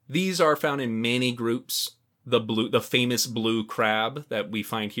 These are found in many groups. The famous blue crab that we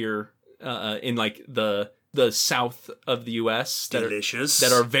find here in like the south of the U.S. Delicious.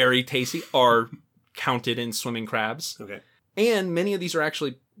 that are very tasty are counted in swimming crabs. Okay. And many of these are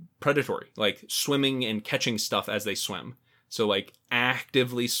actually predatory, like swimming and catching stuff as they swim. So like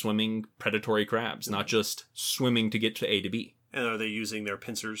actively swimming predatory crabs, not just swimming to get to A to B. And are they using their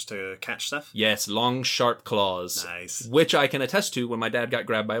pincers to catch stuff? Yes, long, sharp claws. Nice. Which I can attest to when my dad got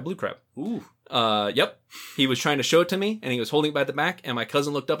grabbed by a blue crab. Ooh. Yep. He was trying to show it to me, and he was holding it by the back, and my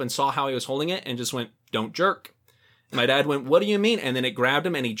cousin looked up and saw how he was holding it and just went, "Don't jerk." My dad went, "What do you mean?" And then it grabbed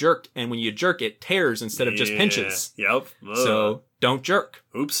him and he jerked. And when you jerk, it tears instead of just pinches. Yep. Ugh. So don't jerk.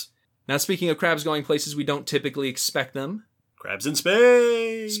 Oops. Now, speaking of crabs going places we don't typically expect them. Crabs in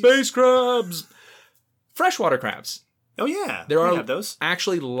space. Space crabs. Freshwater crabs. Oh, yeah. There are have those.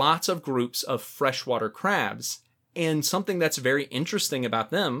 actually lots of groups of freshwater crabs. And something that's very interesting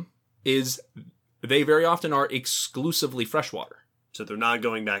about them is they very often are exclusively freshwater. So they're not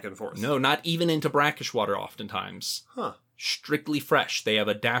going back and forth. No, not even into brackish water oftentimes. Huh. Strictly fresh. They have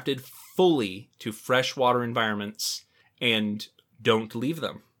adapted fully to freshwater environments and don't leave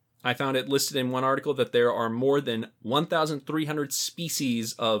them. I found it listed in one article that there are more than 1,300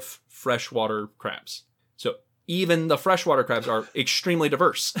 species of freshwater crabs. So even the freshwater crabs are extremely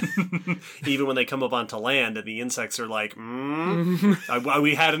diverse. Even when they come up onto land and the insects are like,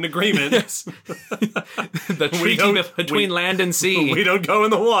 we had an agreement. Yes. The treaty between land and sea. We don't go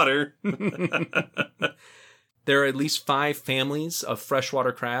in the water. There are at least 5 families of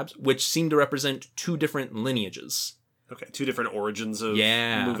freshwater crabs, which seem to represent 2 different lineages. Okay, 2 different origins of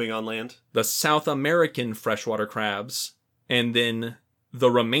moving on land. The South American freshwater crabs, and then the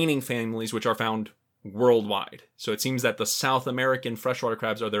remaining families, which are found worldwide. So it seems that the South American freshwater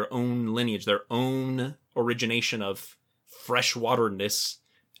crabs are their own lineage, their own origination of freshwaterness.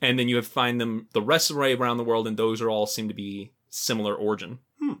 And then you find them the rest of the way around the world, and those are all seem to be similar origin.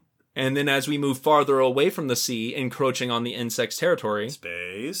 And then as we move farther away from the sea, encroaching on the insect's territory...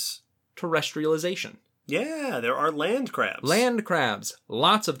 Space. Terrestrialization. Yeah, there are land crabs. Land crabs.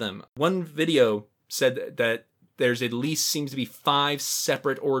 Lots of them. One video said that there's at least seems to be 5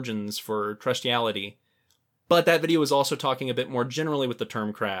 separate origins for terrestriality. But that video was also talking a bit more generally with the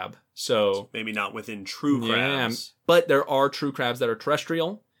term crab. So maybe not within true crabs. But there are true crabs that are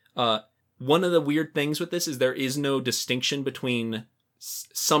terrestrial. One of the weird things with this is there is no distinction between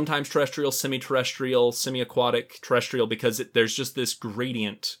sometimes terrestrial, semi-terrestrial, semi-aquatic, terrestrial, because there's just this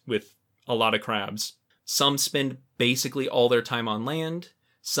gradient with a lot of crabs. Some spend basically all their time on land.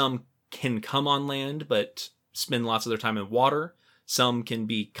 Some can come on land, but spend lots of their time in water. Some can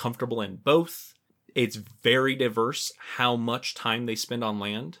be comfortable in both. It's very diverse how much time they spend on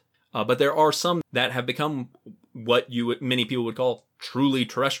land. But there are some that have become what many people would call truly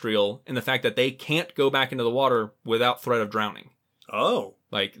terrestrial in the fact that they can't go back into the water without threat of drowning. Oh.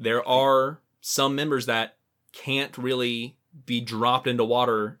 Like, there are some members that can't really be dropped into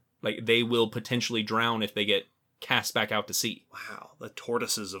water. Like, they will potentially drown if they get cast back out to sea. Wow. The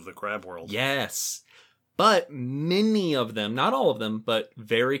tortoises of the crab world. Yes. But many of them, not all of them, but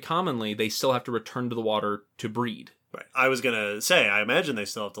very commonly, they still have to return to the water to breed. Right. I was going to say, I imagine they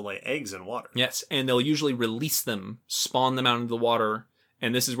still have to lay eggs in water. Yes, and they'll usually release them, spawn them out into the water,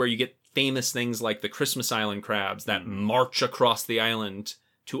 and this is where you get famous things like the Christmas Island crabs that march across the island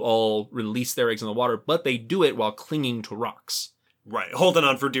to all release their eggs in the water, but they do it while clinging to rocks. Right, holding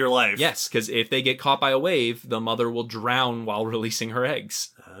on for dear life. Yes, because if they get caught by a wave, the mother will drown while releasing her eggs.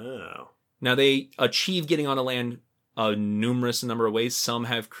 Oh. Now, they achieve getting onto land a numerous number of ways. Some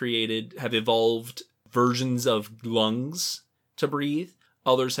have evolved versions of lungs to breathe.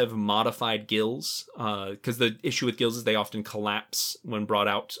 Others have modified gills, because the issue with gills is they often collapse when brought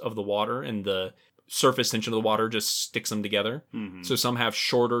out of the water, and the surface tension of the water just sticks them together. Mm-hmm. So some have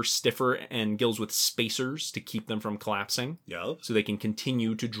shorter, stiffer, and gills with spacers to keep them from collapsing. Yep. So they can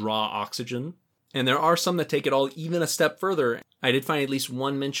continue to draw oxygen. And there are some that take it all even a step further. I did find at least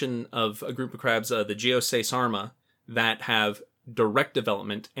one mention of a group of crabs, the Geosei sarma, that have direct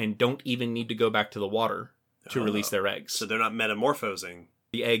development and don't even need to go back to the water to release their eggs. So they're not metamorphosing.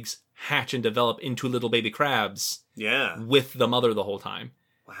 The eggs hatch and develop into little baby crabs. Yeah. With the mother the whole time.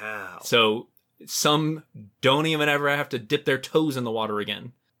 Wow. So some don't even ever have to dip their toes in the water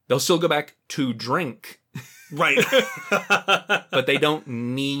again. They'll still go back to drink. Right. But they don't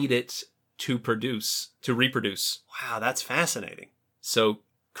need it to reproduce. Wow, that's fascinating. So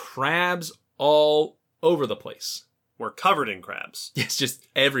crabs all over the place. We're covered in crabs. It's just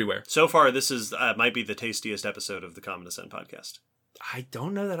everywhere. So far, this is might be the tastiest episode of the Common Descent podcast. I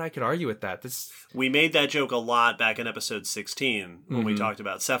don't know that I could argue with that. We made that joke a lot back in episode 16 when we talked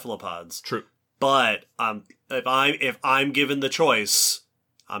about cephalopods. True. But if I'm given the choice,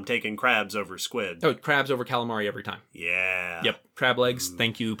 I'm taking crabs over squid. Oh, crabs over calamari every time. Yeah. Yep. Crab legs,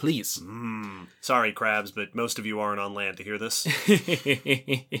 thank you, please. Sorry, crabs, but most of you aren't on land to hear this.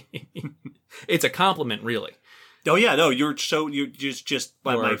 It's a compliment, really. Oh yeah, no, you're just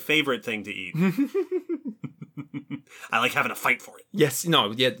my favorite thing to eat. I like having a fight for it. Yes,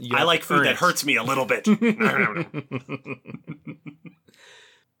 no, yeah. I like food that hurts me a little bit.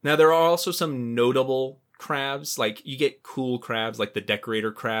 Now, there are also some notable crabs. Like, you get cool crabs, like the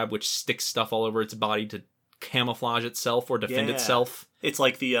decorator crab, which sticks stuff all over its body to camouflage itself or defend itself. It's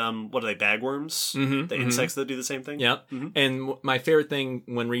like the, what are they, bagworms? The insects that do the same thing? Yeah. And my favorite thing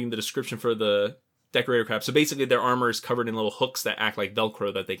when reading the description for the decorator crab, so basically their armor is covered in little hooks that act like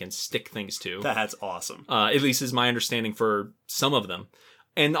Velcro that they can stick things to. That's awesome. At least is my understanding for some of them.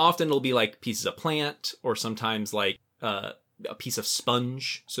 And often it'll be like pieces of plant, or sometimes like a piece of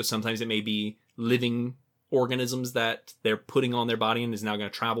sponge. So sometimes it may be living organisms that they're putting on their body and is now going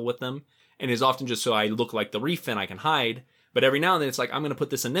to travel with them. And is often just so I look like the reef and I can hide. But every now and then it's like, I'm going to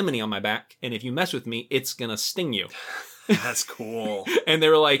put this anemone on my back, and if you mess with me, it's going to sting you. That's cool. And they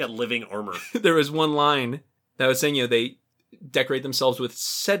were like... got living armor. There was one line that was saying, they decorate themselves with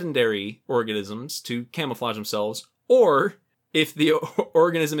sedentary organisms to camouflage themselves, or if the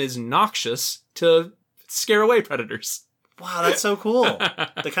organism is noxious, to scare away predators. Wow, that's so cool.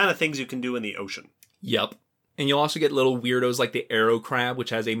 The kind of things you can do in the ocean. Yep. And you'll also get little weirdos like the arrow crab,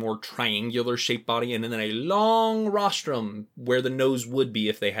 which has a more triangular shaped body, and then a long rostrum where the nose would be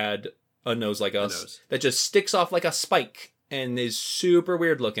if they had a nose like us, that just sticks off like a spike and is super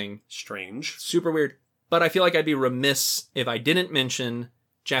weird looking. Strange. Super weird. But I feel like I'd be remiss if I didn't mention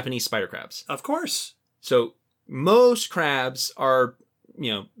Japanese spider crabs. Of course. So most crabs are,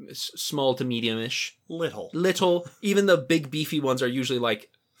 small to medium-ish. Little. Even the big beefy ones are usually like,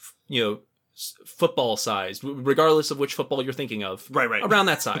 football size, regardless of which football you're thinking of. Right. Around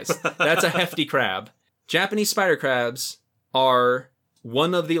that size. That's a hefty crab. Japanese spider crabs are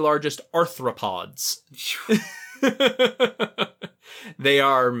one of the largest arthropods. They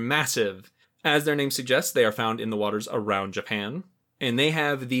are massive. As their name suggests, they are found in the waters around Japan. And they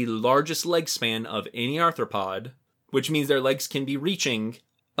have the largest leg span of any arthropod, which means their legs can be reaching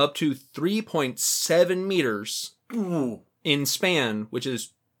up to 3.7 meters in span, which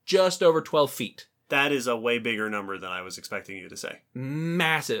is just over 12 feet. That is a way bigger number than I was expecting you to say.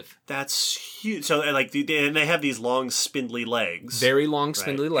 Massive. That's huge. So, and they have these long, spindly legs. Very long,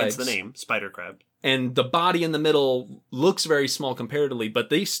 spindly legs. That's the name, spider crab. And the body in the middle looks very small comparatively, but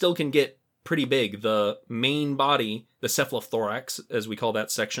they still can get pretty big. The main body, the cephalothorax, as we call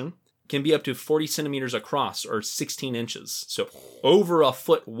that section, can be up to 40 centimeters across, or 16 inches. So over a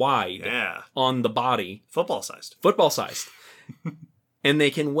foot wide on the body. Football-sized. And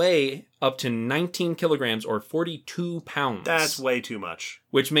they can weigh up to 19 kilograms or 42 pounds. That's way too much.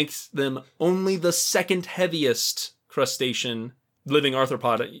 Which makes them only the second heaviest crustacean living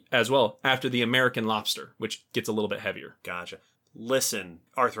arthropod as well, after the American lobster, which gets a little bit heavier. Gotcha. listen,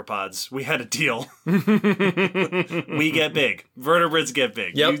 arthropods, we had a deal. We get big. Vertebrates get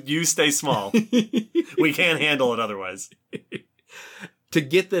big. Yep. You stay small. We can't handle it otherwise. To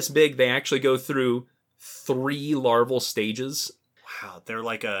get this big, they actually go through 3 larval stages. Wow, they're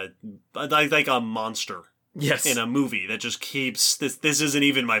like a monster. Yes. In a movie that just keeps... This isn't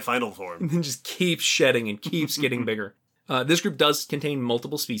even my final form. And just keeps shedding and keeps getting bigger. This group does contain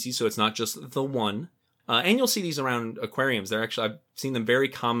multiple species, so it's not just the one. And you'll see these around aquariums. They're actually... I've seen them very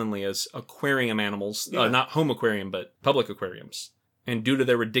commonly as aquarium animals. Yeah. Not home aquarium, but public aquariums. And due to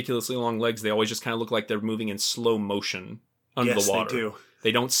their ridiculously long legs, they always just kind of look like they're moving in slow motion under the water. They do.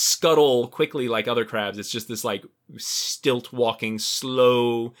 They don't scuttle quickly like other crabs. It's just this like stilt walking,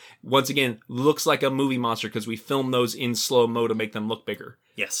 slow. Once again, looks like a movie monster because we film those in slow-mo to make them look bigger.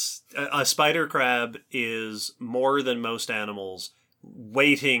 Yes. A spider crab is more than most animals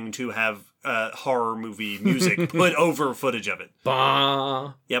waiting to have horror movie music put over footage of it.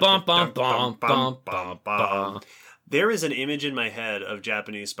 Bah. Yep. Bum, bum, bum, bum, bum, bum. There is an image in my head of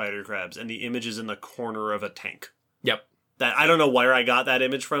Japanese spider crabs, and the image is in the corner of a tank. Yep. That I don't know where I got that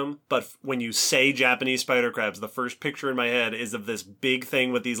image from, but when you say Japanese spider crabs, the first picture in my head is of this big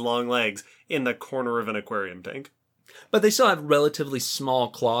thing with these long legs in the corner of an aquarium tank. But they still have relatively small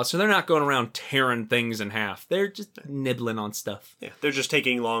claws, so they're not going around tearing things in half. They're just nibbling on stuff. Yeah, they're just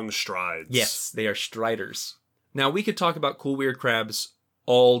taking long strides. Yes, they are striders. Now, we could talk about cool, weird crabs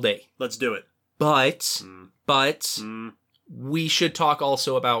all day. Let's do it. But we should talk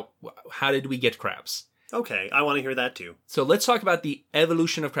also about how did we get crabs. Okay, I want to hear that too. So let's talk about the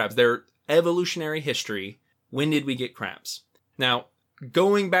evolution of crabs, their evolutionary history. When did we get crabs? Now,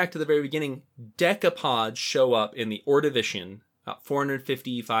 going back to the very beginning, decapods show up in the Ordovician about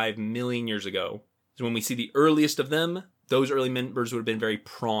 455 million years ago. So when we see the earliest of them, those early members would have been very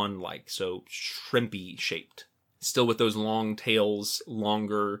prawn-like, so shrimpy shaped. Still with those long tails,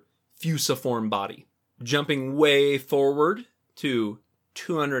 longer, fusiform body. Jumping way forward to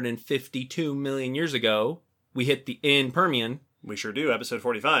 252 million years ago, we hit the in Permian. We sure do, episode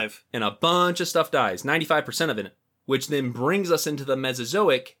 45. And a bunch of stuff dies, 95% of it, which then brings us into the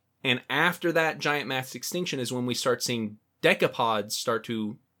Mesozoic. And after that giant mass extinction is when we start seeing decapods start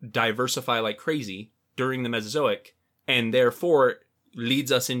to diversify like crazy during the Mesozoic, and therefore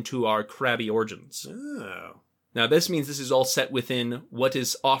leads us into our crabby origins. Oh. Now, this means this is all set within what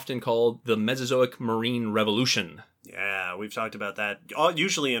is often called the Mesozoic Marine Revolution. Yeah, we've talked about that,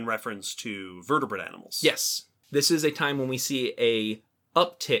 usually in reference to vertebrate animals. Yes. This is a time when we see a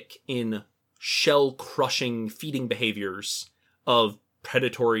uptick in shell-crushing feeding behaviors of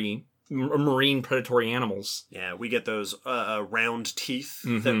marine predatory animals. Yeah, we get those round teeth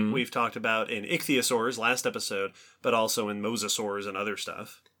that we've talked about in ichthyosaurs last episode, but also in mosasaurs and other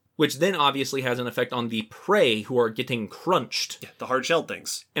stuff. Which then obviously has an effect on the prey who are getting crunched. Yeah, the hard-shelled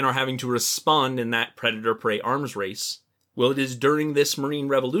things. And are having to respond in that predator-prey arms race. Well, it is during this marine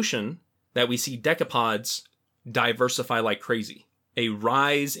revolution that we see decapods diversify like crazy. A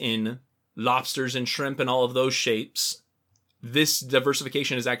rise in lobsters and shrimp and all of those shapes. This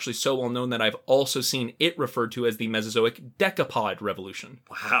diversification is actually so well known that I've also seen it referred to as the Mesozoic decapod revolution.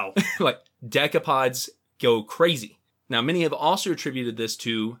 Wow. Like, decapods go crazy. Now, many have also attributed this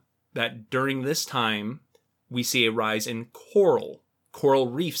to that during this time, we see a rise in coral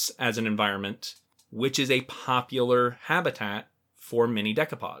reefs as an environment, which is a popular habitat for many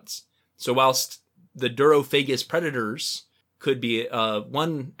decapods. So whilst the durophagous predators could be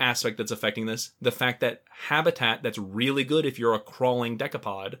one aspect that's affecting this, the fact that habitat that's really good if you're a crawling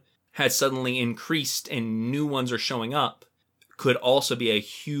decapod has suddenly increased and new ones are showing up could also be a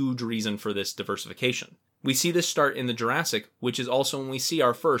huge reason for this diversification. We see this start in the Jurassic, which is also when we see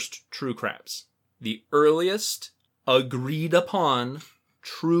our first true crabs. The earliest agreed upon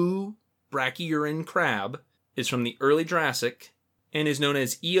true brachyurine crab is from the early Jurassic and is known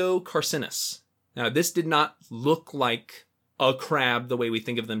as Carcinization. Now, this did not look like a crab the way we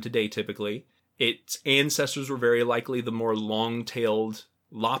think of them today typically. Its ancestors were very likely the more long-tailed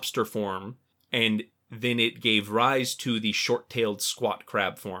lobster form, and then it gave rise to the short-tailed squat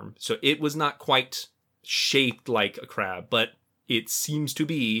crab form. So it was not quite shaped like a crab, but it seems to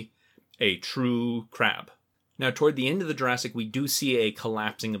be a true crab. Now, toward the end of the Jurassic, we do see a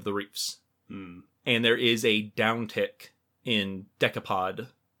collapsing of the reefs. And there is a downtick in decapod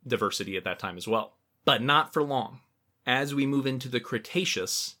diversity at that time as well. But not for long. As we move into the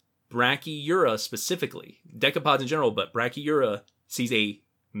Cretaceous, Brachyura specifically, decapods in general, but Brachyura sees a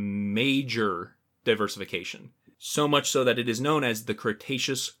major diversification. So much so that it is known as the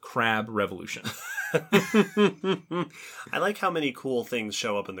Cretaceous Crab Revolution. I like how many cool things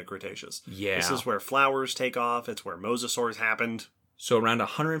show up in the Cretaceous. Yeah. This is where flowers take off. It's where mosasaurs happened. So around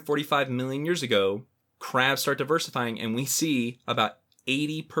 145 million years ago, crabs start diversifying, and we see about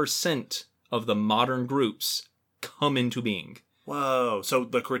 80% of the modern groups come into being. Whoa. So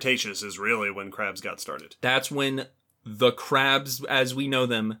the Cretaceous is really when crabs got started. That's when the crabs, as we know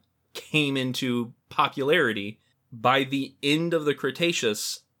them, came into popularity. By the end of the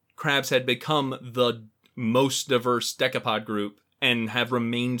Cretaceous, crabs had become the most diverse decapod group and have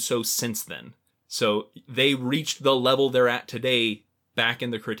remained so since then. So they reached the level they're at today back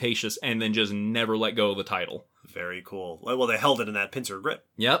in the Cretaceous and then just never let go of the title. Very cool. Well, they held it in that pincer grip.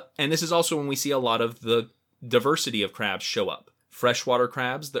 Yep. And this is also when we see a lot of the diversity of crabs show up. Freshwater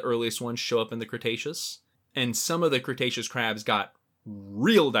crabs, the earliest ones, show up in the Cretaceous. And some of the Cretaceous crabs got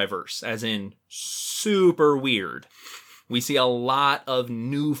real diverse, as in super weird. We see a lot of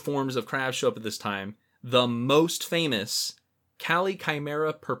new forms of crabs show up at this time. The most famous,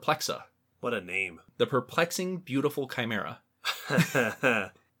 Chimera perplexa. What a name. The perplexing, beautiful chimera.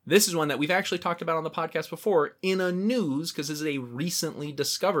 This is one that we've actually talked about on the podcast before in a news, because this is a recently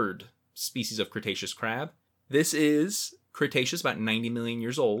discovered species of Cretaceous crab. This is Cretaceous, about 90 million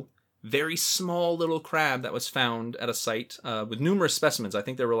years old. Very small little crab that was found at a site with numerous specimens. I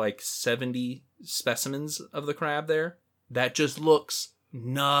think there were like 70 specimens of the crab there. That just looks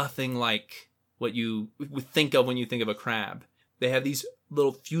nothing like what you would think of when you think of a crab. They have these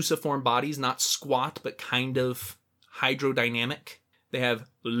little fusiform bodies, not squat, but kind of hydrodynamic. They have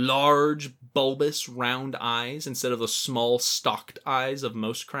large, bulbous, round eyes instead of the small, stalked eyes of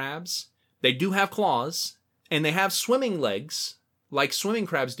most crabs. They do have claws, and they have swimming legs, like swimming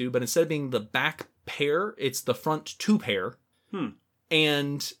crabs do, but instead of being the back pair, it's the front two pair.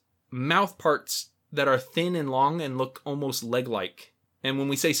 And mouth parts that are thin and long and look almost leg-like. And when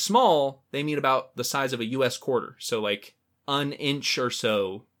we say small, they mean about the size of a U.S. quarter. So like an inch or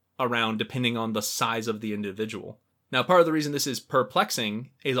so around, depending on the size of the individual. Now, part of the reason this is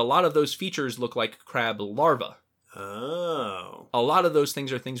perplexing is a lot of those features look like crab larvae. Oh. A lot of those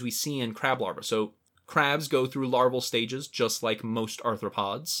things are things we see in crab larvae. So crabs go through larval stages just like most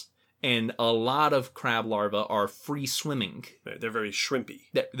arthropods. And a lot of crab larvae are free swimming. They're very shrimpy.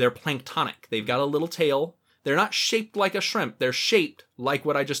 They're planktonic. They've got a little tail. They're not shaped like a shrimp. They're shaped like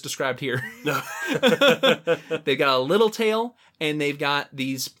what I just described here. They've got a little tail, and they've got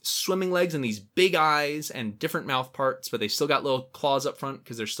these swimming legs and these big eyes and different mouth parts, but they still got little claws up front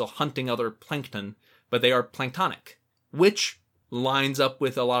because they're still hunting other plankton, but they are planktonic, which lines up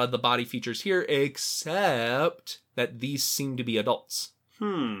with a lot of the body features here, except that these seem to be adults.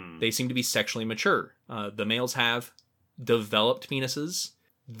 They seem to be sexually mature. The males have developed penises.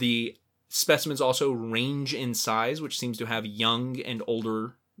 The specimens also range in size, which seems to have young and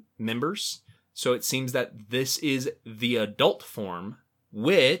older members. So it seems that this is the adult form,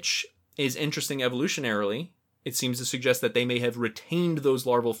 which is interesting evolutionarily. It seems to suggest that they may have retained those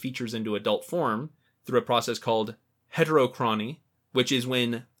larval features into adult form through a process called heterochrony, which is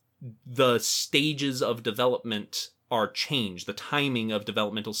when the stages of development are changed. The timing of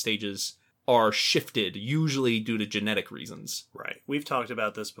developmental stages are shifted, usually due to genetic reasons. Right. We've talked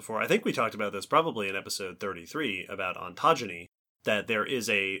about this before. I think we talked about this probably in episode 33 about ontogeny, that there is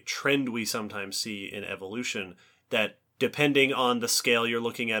a trend we sometimes see in evolution that, depending on the scale you're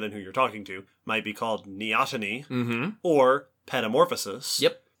looking at and who you're talking to, might be called neoteny or petamorphosis.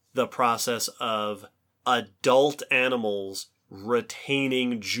 Yep. The process of adult animals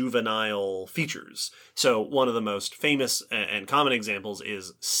retaining juvenile features. So one of the most famous and common examples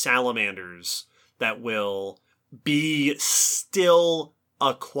is salamanders that will be still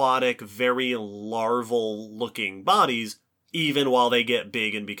aquatic, very larval looking bodies, even while they get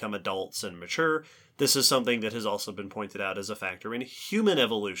big and become adults and mature. This is something that has also been pointed out as a factor in human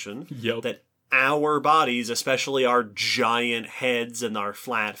evolution, that our bodies, especially our giant heads and our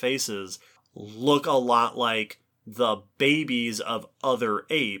flat faces, look a lot like the babies of other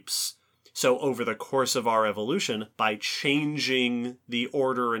apes. So over the course of our evolution, by changing the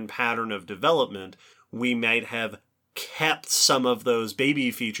order and pattern of development, we might have kept some of those baby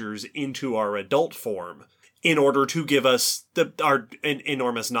features into our adult form in order to give us our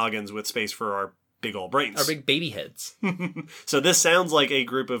enormous noggins with space for our big old brains. Our big baby heads. So this sounds like a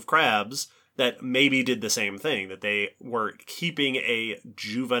group of crabs that maybe did the same thing, that they were keeping a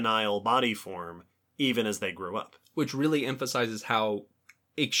juvenile body form even as they grew up. Which really emphasizes how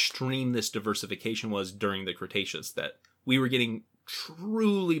extreme this diversification was during the Cretaceous, that we were getting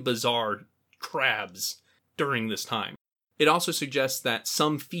truly bizarre crabs during this time. It also suggests that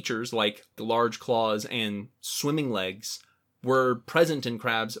some features, like the large claws and swimming legs, were present in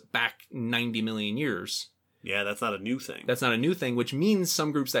crabs back 90 million years. Yeah, that's not a new thing. That's not a new thing, which means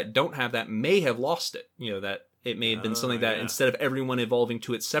some groups that don't have that may have lost it. That it may have been something that instead of everyone evolving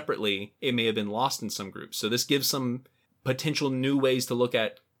to it separately, it may have been lost in some groups. So this gives some potential new ways to look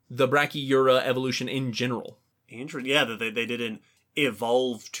at the Brachyura evolution in general. Interesting. Yeah, that they didn't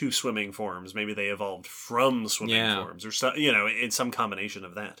evolve to swimming forms. Maybe they evolved from swimming forms, or so, in some combination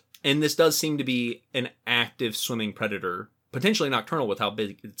of that. And this does seem to be an active swimming predator, potentially nocturnal with how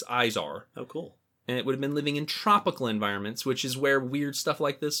big its eyes are. Oh, cool. And it would have been living in tropical environments, which is where weird stuff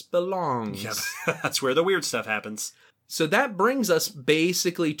like this belongs. Yeah, that's where the weird stuff happens. So that brings us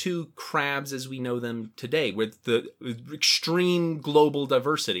basically to crabs as we know them today, with the extreme global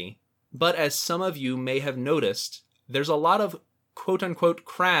diversity. But as some of you may have noticed, there's a lot of quote-unquote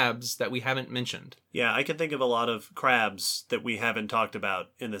crabs that we haven't mentioned. Yeah, I can think of a lot of crabs that we haven't talked about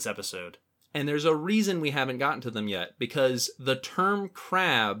in this episode. And there's a reason we haven't gotten to them yet, because the term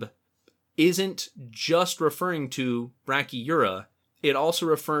crab isn't just referring to Brachyura, it also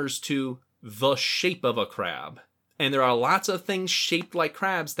refers to the shape of a crab. And there are lots of things shaped like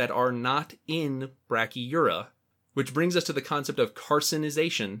crabs that are not in Brachyura, which brings us to the concept of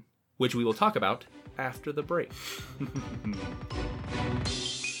carcinization, which we will talk about after the break.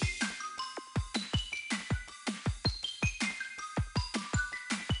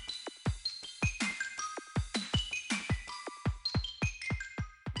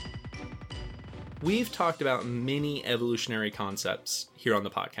 We've talked about many evolutionary concepts here on the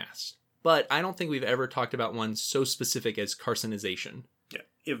podcast, but I don't think we've ever talked about one so specific as carcinization. Yeah,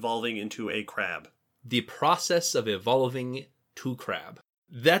 evolving into a crab. The process of evolving to crab.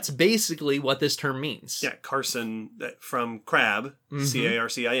 That's basically what this term means. Yeah, carcin, from crab,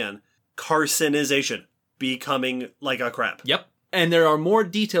 C-A-R-C-I-N, carcinization, becoming like a crab. Yep. And there are more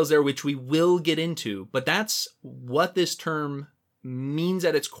details there which we will get into, but that's what this term means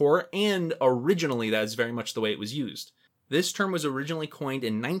at its core, and originally that is very much the way it was used. This term was originally coined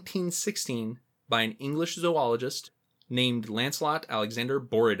in 1916 by an English zoologist named Lancelot Alexander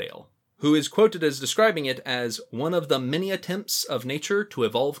Borrowdale, who is quoted as describing it as one of the many attempts of nature to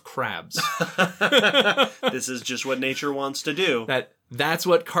evolve crabs. This is just what nature wants to do. That's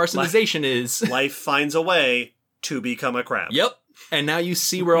what carcinization is. Life finds a way to become a crab. Yep. And now you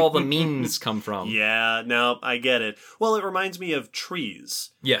see where all the memes come from. Yeah, no, I get it. Well, it reminds me of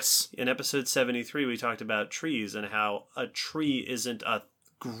trees. Yes. In episode 73, we talked about trees and how a tree isn't a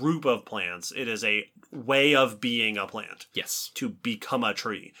group of plants. It is a way of being a plant. Yes. To become a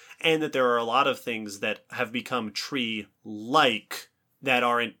tree. And that there are a lot of things that have become tree-like that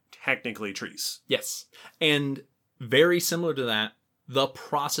aren't technically trees. Yes. And very similar to that, the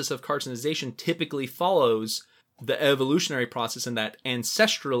process of carcinization typically follows the evolutionary process in that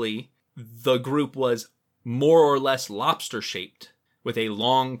ancestrally, the group was more or less lobster-shaped with a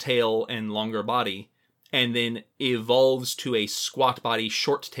long tail and longer body, and then evolves to a squat body,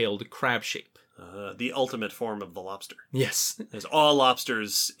 short-tailed crab shape. The ultimate form of the lobster. Yes. As all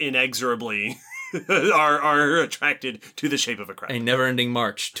lobsters inexorably are attracted to the shape of a crab. A never-ending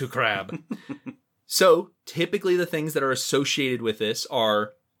march to crab. So, typically the things that are associated with this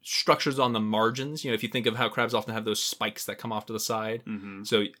are structures on the margins. If you think of how crabs often have those spikes that come off to the side. Mm-hmm.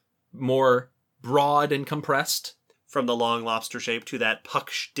 So, more broad and compressed. From the long lobster shape to that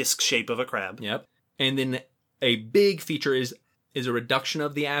puck disc shape of a crab. Yep. And then a big feature is a reduction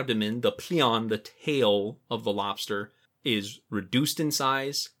of the abdomen. The plion, the tail of the lobster, is reduced in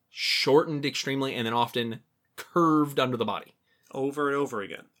size, shortened extremely, and then often curved under the body. Over and over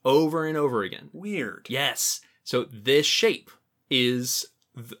again. Over and over again. Weird. Yes. So this shape is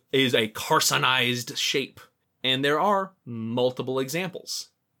a carcinized shape. And there are multiple examples.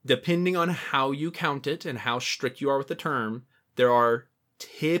 Depending on how you count it and how strict you are with the term, there are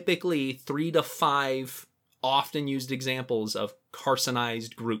typically 3 to 5 often used examples of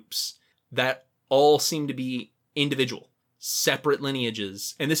carcinized groups that all seem to be individual, separate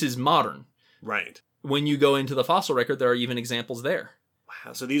lineages. And this is modern. Right. When you go into the fossil record, there are even examples there.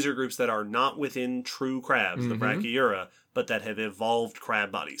 Wow. So these are groups that are not within true crabs, the Brachyura, but that have evolved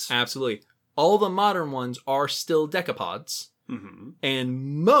crab bodies. Absolutely. All the modern ones are still decapods. Mm-hmm.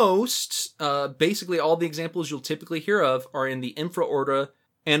 And most, basically all the examples you'll typically hear of are in the infraorder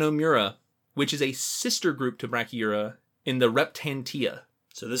Anomura, which is a sister group to Brachyura in the Reptantia.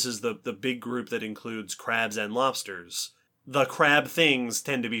 So this is the big group that includes crabs and lobsters. The crab things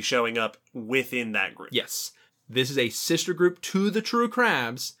tend to be showing up within that group. Yes. This is a sister group to the true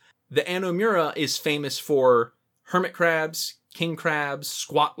crabs. The Anomura is famous for hermit crabs, king crabs,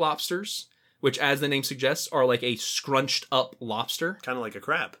 squat lobsters. which, as the name suggests, are like a scrunched up lobster. Kind of like a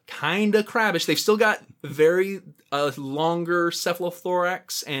crab. Kind of crabbish. They've still got very longer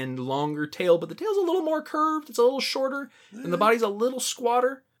cephalothorax and longer tail, but the tail's a little more curved. It's a little shorter, and the body's a little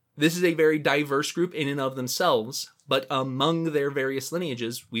squatter. This is a very diverse group in and of themselves, but among their various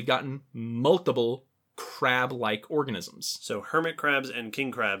lineages, we've gotten multiple crab-like organisms. So hermit crabs and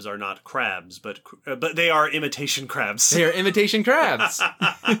king crabs are not crabs, but they are imitation crabs. They are imitation crabs.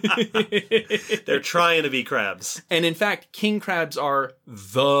 They're trying to be crabs. And in fact, king crabs are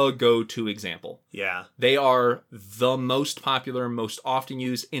the go-to example. Yeah. They are the most popular, most often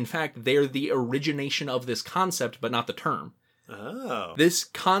used. In fact, they're the origination of this concept, but not the term. Oh. This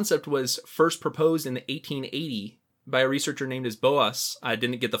concept was first proposed in 1880 by a researcher named as Boas. I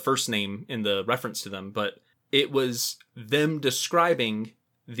didn't get the first name in the reference to them, but it was them describing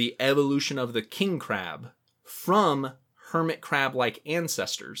the evolution of the king crab from hermit crab-like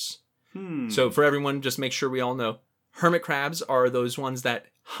ancestors. So for everyone, just make sure we all know, hermit crabs are those ones that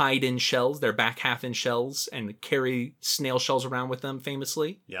hide in shells, their back half in shells, and carry snail shells around with them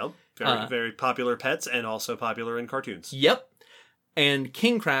famously. Yep. Very, very popular pets and also popular in cartoons. Yep. And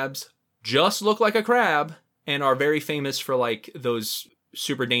king crabs just look like a crab and are very famous for like those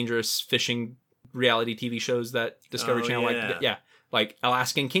super dangerous fishing reality TV shows that Discovery Channel like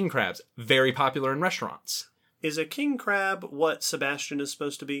Alaskan king crabs, very popular in restaurants. Is a king crab what Sebastian is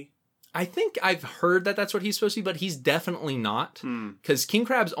supposed to be? I think I've heard that that's what he's supposed to be, but he's definitely not. Because king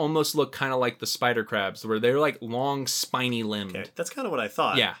crabs almost look kind of like the spider crabs, where they're like long, spiny limbed. Okay, that's kind of what I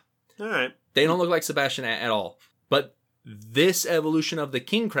thought. Yeah. All right. They don't look like Sebastian at all. But this evolution of the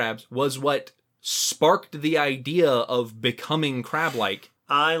king crabs was what sparked the idea of becoming crab-like.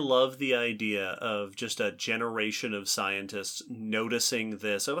 I love the idea of just a generation of scientists noticing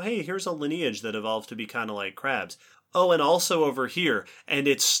this. Oh, hey, here's a lineage that evolved to be kind of like crabs. Oh, and also over here. And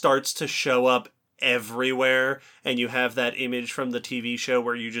it starts to show up everywhere. And you have that image from the TV show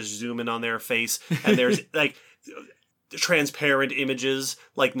where you just zoom in on their face. And there's like transparent images.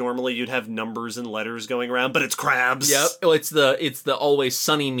 Like normally you'd have numbers and letters going around, but it's crabs. Yep. Well, it's the Always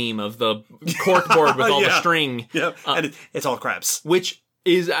Sunny meme of the corkboard with all the string. Yep. And it's all crabs. Which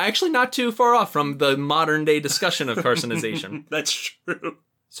is actually not too far off from the modern day discussion of carcinization. That's true.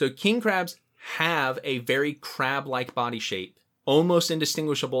 So king crabs have a very crab-like body shape, almost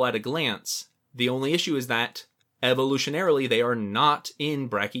indistinguishable at a glance. The only issue is that evolutionarily they are not in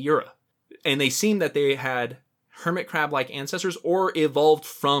Brachyura. And they seem that they had hermit crab-like ancestors or evolved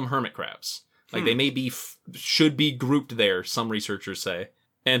from hermit crabs. Like they may be, should be grouped there, some researchers say.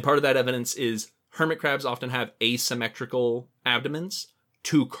 And part of that evidence is hermit crabs often have asymmetrical abdomens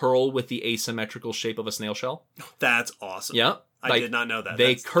to curl with the asymmetrical shape of a snail shell. That's awesome. Yep. I did not know that.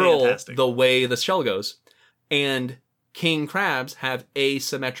 They That's curl fantastic. the way the shell goes. And king crabs have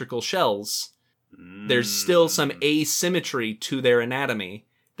asymmetrical shells. There's still some asymmetry to their anatomy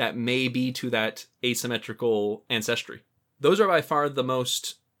that may be to that asymmetrical ancestry. Those are by far the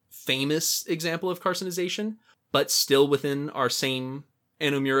most famous example of carcinization, but still within our same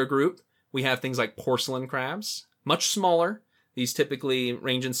Anomura group, we have things like porcelain crabs, much smaller. These typically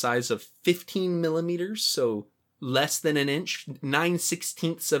range in size of 15 millimeters, so less than an inch.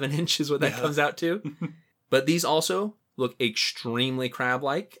 9/16 of an inch is what that comes out to. But these also look extremely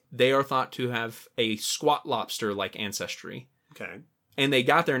crab-like. They are thought to have a squat lobster-like ancestry. Okay. And they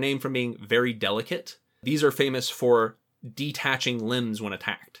got their name from being very delicate. These are famous for detaching limbs when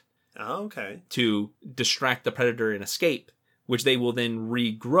attacked. Oh, okay. To distract the predator and escape, which they will then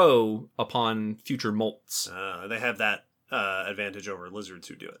regrow upon future molts. They have that advantage over lizards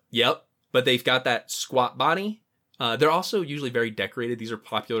who do it. Yep. But they've got that squat body. They're also usually very decorated. These are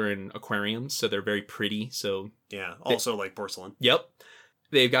popular in aquariums, so they're very pretty. So yeah, also like porcelain. Yep.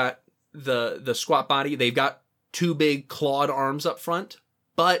 They've got the squat body. They've got two big clawed arms up front.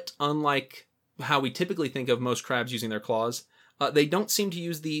 But unlike how we typically think of most crabs using their claws, they don't seem to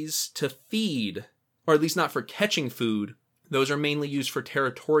use these to feed, or at least not for catching food. Those are mainly used for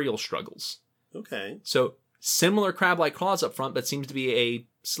territorial struggles. Okay. So similar crab-like claws up front, but seems to be a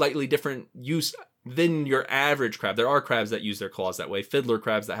slightly different use than your average crab. There are crabs that use their claws that way. Fiddler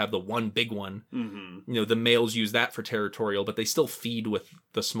crabs that have the one big one. Mm-hmm. You know, the males use that for territorial, but they still feed with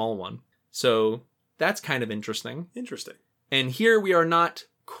the small one. So that's kind of interesting. Interesting. And here we are not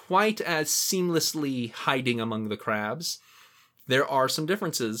quite as seamlessly hiding among the crabs. There are some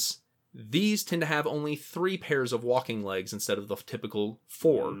differences. These tend to have only 3 pairs of walking legs instead of the typical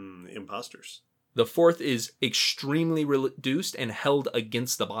 4. Imposters. The 4th is extremely reduced and held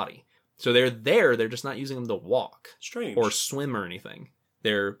against the body. So they're there, they're just not using them to walk. Strange. Or swim or anything.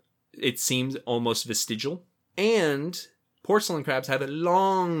 It seems almost vestigial. And porcelain crabs have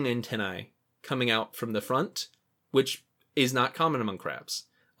long antennae. coming out from the front, which is not common among crabs.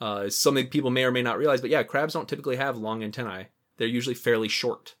 Something people may or may not realize, but yeah, crabs don't typically have long antennae. They're usually fairly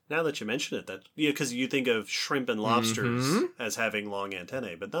short. Now that you mention it, because you think of shrimp and lobsters as having long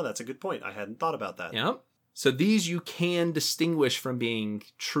antennae, but no, that's a good point. I hadn't thought about that. Yeah. So these you can distinguish from being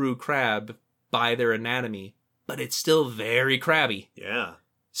true crab by their anatomy, but it's still very crabby. Yeah.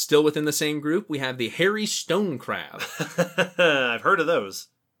 Still within the same group, we have the hairy stone crab. I've heard of those.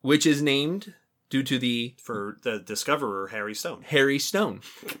 Which is named due to for the discoverer, Harry Stone. Hairy stone.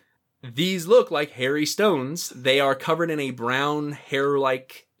 These look like hairy stones. They are covered in a brown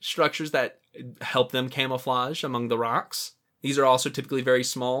hair-like structures that help them camouflage among the rocks. These are also typically very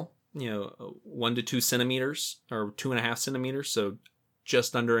small, 1 to 2 centimeters or 2.5 centimeters, so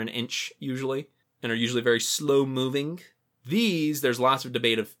just under an inch usually, and are usually very slow-moving. There's lots of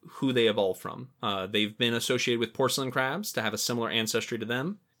debate of who they evolved from. They've been associated with porcelain crabs to have a similar ancestry to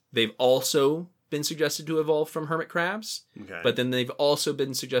them. They've also been suggested to evolve from hermit crabs, but then they've also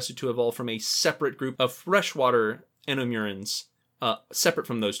been suggested to evolve from a separate group of freshwater anomurans, separate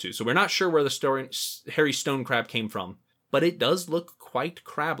from those two. So we're not sure where the hairy stone crab came from, but it does look quite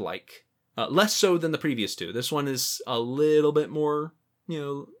crab-like. Less so than the previous two. This one is a little bit more,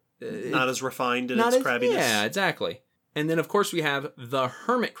 not as refined in its crabbiness. Yeah, exactly. And then, of course, we have the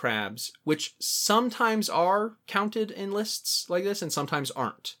hermit crabs, which sometimes are counted in lists like this and sometimes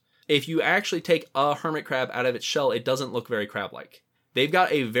aren't. If you actually take a hermit crab out of its shell, it doesn't look very crab-like. They've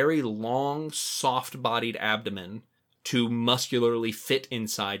got a very long, soft-bodied abdomen to muscularly fit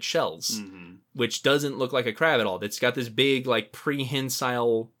inside shells, which doesn't look like a crab at all. It's got this big,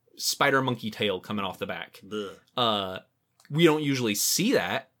 prehensile spider monkey tail coming off the back. We don't usually see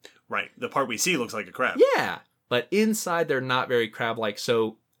that. Right. The part we see looks like a crab. Yeah. But inside, they're not very crab-like.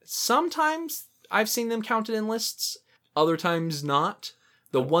 So sometimes I've seen them counted in lists, other times not.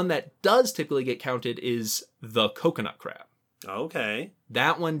 The one that does typically get counted is the coconut crab. Okay.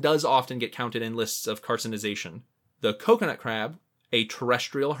 That one does often get counted in lists of carcinization. The coconut crab, a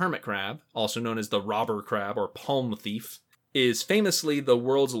terrestrial hermit crab, also known as the robber crab or palm thief, is famously the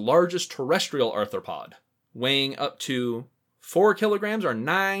world's largest terrestrial arthropod, weighing up to 4 kilograms or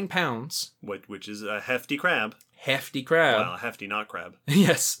 9 pounds. Which is a hefty crab. Hefty crab. Well, hefty not crab.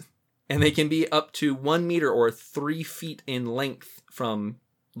 Yes. And they can be up to 1 meter or 3 feet in length from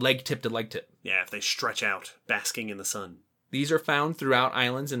leg tip to leg tip. Yeah, if they stretch out, basking in the sun. These are found throughout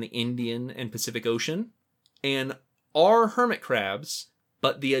islands in the Indian and Pacific Ocean and are hermit crabs,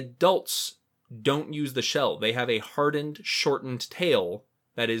 but the adults don't use the shell. They have a hardened, shortened tail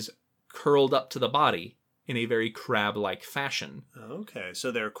that is curled up to the body in a very crab-like fashion. Okay,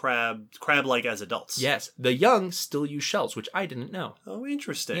 so they're crab-like as adults. Yes, the young still use shells, which I didn't know. Oh,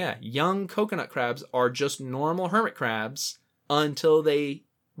 interesting. Yeah, young coconut crabs are just normal hermit crabs until they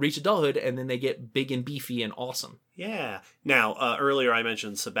reach adulthood, and then they get big and beefy and awesome. Yeah. Now, earlier I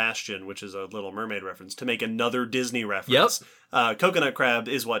mentioned Sebastian, which is a Little Mermaid reference, to make another Disney reference. Yep. Coconut crab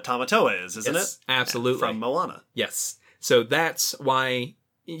is what Tamatoa is, isn't it? Absolutely. From Moana. Yes. So that's why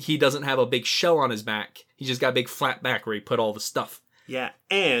he doesn't have a big shell on his back. He's just got a big flat back where he put all the stuff. Yeah,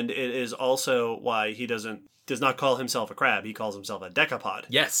 and it is also why he does not call himself a crab. He calls himself a decapod.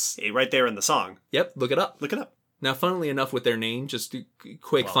 Yes. Right there in the song. Yep, look it up. Look it up. Now, funnily enough, with their name, just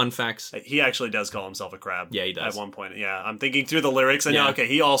quick fun facts. He actually does call himself a crab. Yeah, he does. At one point. Yeah, I'm thinking through the lyrics, and okay,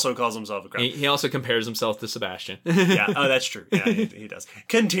 he also calls himself a crab. He also compares himself to Sebastian. Yeah, that's true. Yeah, he does.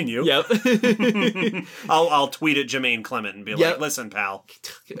 Continue. Yep. I'll tweet at Jermaine Clement and be like, listen, pal.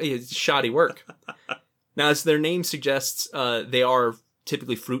 It's shoddy work. Now, as their name suggests, they are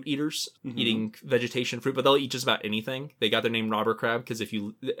typically fruit eaters, eating vegetation fruit, but they'll eat just about anything. They got their name robber crab because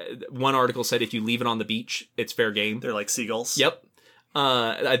one article said if you leave it on the beach, it's fair game. They're like seagulls. Yep.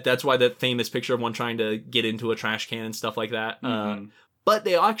 That's why that famous picture of one trying to get into a trash can and stuff like that. But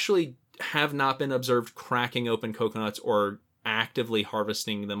they actually have not been observed cracking open coconuts or actively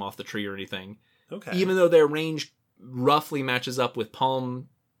harvesting them off the tree or anything. Okay. Even though their range roughly matches up with palm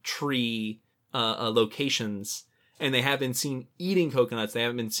tree locations, and they have been seen eating coconuts, they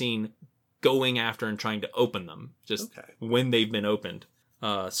haven't been seen going after and trying to open them, just when they've been opened.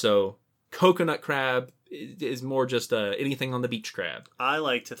 So coconut crab is more just anything on the beach crab. I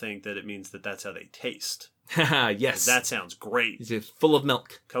like to think that it means that that's how they taste. Yes. That sounds great. It's full of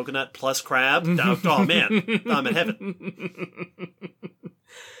milk. Coconut plus crab? Oh, man. I'm in heaven.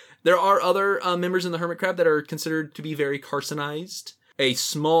 There are other members in the hermit crab that are considered to be very carcinized. A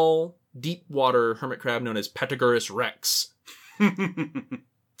small, deep water hermit crab known as Patagoras rex,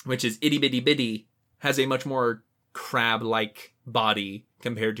 which is itty bitty bitty, has a much more crab-like body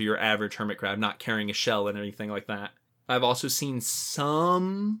compared to your average hermit crab, not carrying a shell and anything like that. I've also seen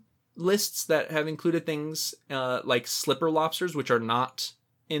some lists that have included things like slipper lobsters, which are not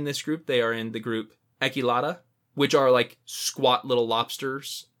in this group. They are in the group Echelata, which are like squat little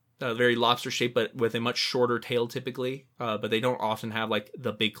lobsters, very lobster shaped, but with a much shorter tail typically. But they don't often have like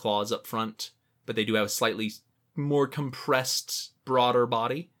the big claws up front, but they do have a slightly more compressed, broader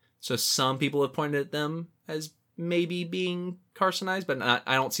body. So some people have pointed at them as maybe being carcinized, but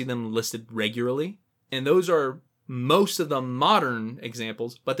I don't see them listed regularly. And those are most of the modern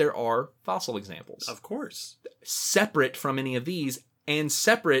examples, but there are fossil examples. Of course. Separate from any of these, and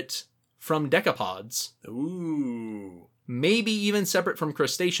separate from decapods. Ooh. Maybe even separate from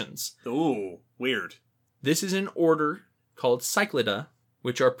crustaceans. Ooh, weird. This is an order called Cyclida,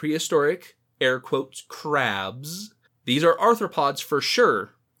 which are prehistoric, air quotes, crabs. These are arthropods for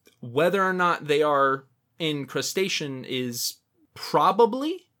sure. Whether or not they are in crustacean is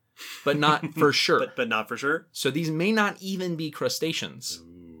probably, but not for sure. but not for sure? So these may not even be crustaceans.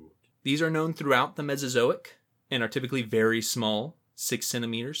 Ooh. These are known throughout the Mesozoic and are typically very small, 6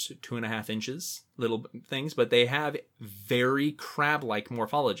 centimeters, 2.5 inches, little things, but they have very crab-like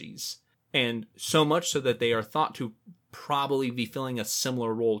morphologies. And so much so that they are thought to probably be filling a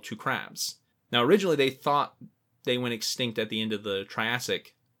similar role to crabs. Now, originally they thought they went extinct at the end of the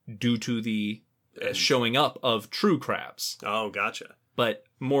Triassic due to the showing up of true crabs. Oh, gotcha. But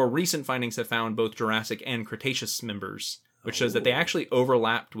more recent findings have found both Jurassic and Cretaceous members, which shows that they actually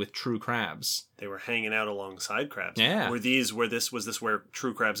overlapped with true crabs. They were hanging out alongside crabs. Yeah. Was this where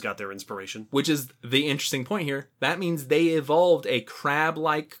true crabs got their inspiration? Which is the interesting point here. That means they evolved a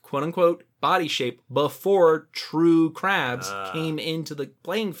crab-like, quote-unquote, body shape before true crabs came into the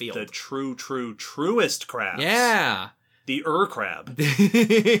playing field. The truest crabs. Yeah. The crab.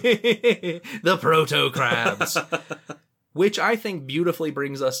 The proto-crabs. Which I think beautifully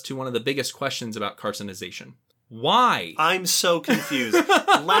brings us to one of the biggest questions about carcinization. Why? I'm so confused.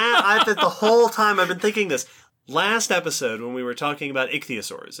 The whole time I've been thinking this. Last episode, when we were talking about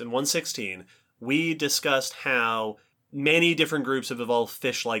ichthyosaurs in 116, we discussed how many different groups have evolved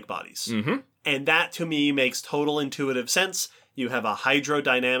fish-like bodies. Mm-hmm. And that, to me, makes total intuitive sense. You have a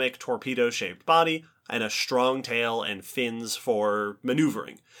hydrodynamic torpedo-shaped body and a strong tail and fins for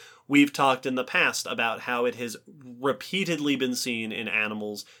maneuvering. We've talked in the past about how it has repeatedly been seen in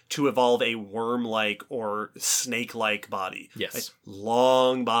animals to evolve a worm-like or snake-like body. Yes. A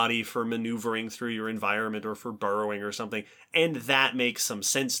long body for maneuvering through your environment or for burrowing or something. And that makes some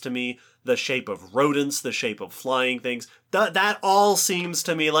sense to me. The shape of rodents, the shape of flying things, that all seems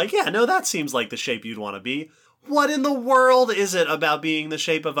to me like, yeah, no, that seems like the shape you'd want to be. What in the world is it about being the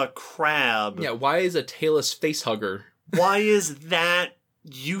shape of a crab? Yeah, why is a tailless facehugger? Why is that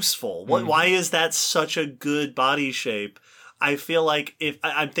useful? Why is that such a good body shape? I feel like if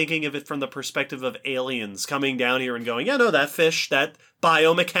I'm thinking of it from the perspective of aliens coming down here and going, yeah, no, that fish, that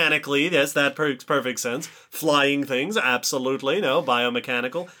biomechanically, yes, that makes perfect sense. Flying things, absolutely, no,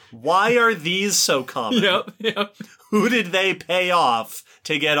 biomechanical. Why are these so common? Yep. Who did they pay off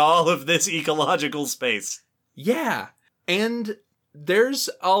to get all of this ecological space? Yeah, and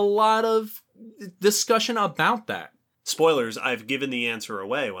there's a lot of discussion about that. Spoilers, I've given the answer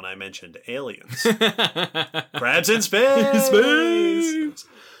away when I mentioned aliens. Crabs in space! Space!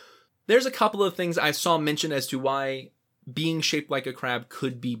 There's a couple of things I saw mentioned as to why being shaped like a crab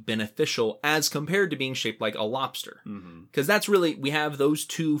could be beneficial as compared to being shaped like a lobster. Because that's really, we have those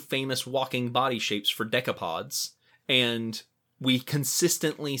two famous walking body shapes for decapods, and we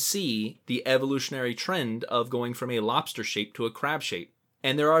consistently see the evolutionary trend of going from a lobster shape to a crab shape.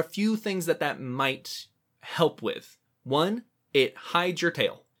 And there are a few things that might help with. One, it hides your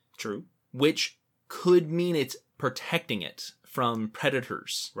tail. True. Which could mean it's protecting it from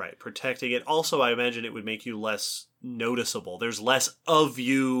predators. Right, protecting it. Also, I imagine it would make you less noticeable. There's less of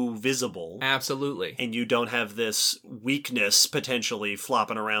you visible. Absolutely. And you don't have this weakness potentially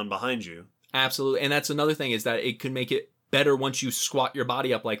flopping around behind you. Absolutely. And that's another thing, is that it could make it better once you squat your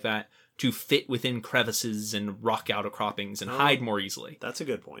body up like that to fit within crevices and rock outcroppings and hide more easily. That's a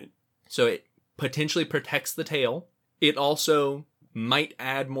good point. So it potentially protects the tail. It also might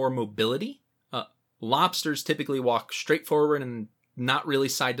add more mobility. Lobsters typically walk straight forward and not really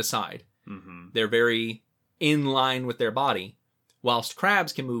side to side. Mm-hmm. They're very in line with their body, whilst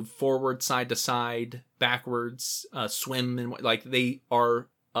crabs can move forward, side to side, backwards, swim, and like they are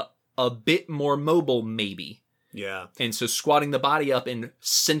a bit more mobile, maybe. Yeah. And so squatting the body up and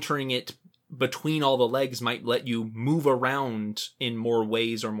centering it between all the legs might let you move around in more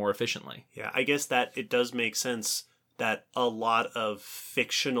ways or more efficiently. Yeah, I guess that it does make sense that a lot of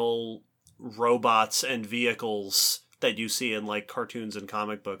fictional robots and vehicles that you see in like cartoons and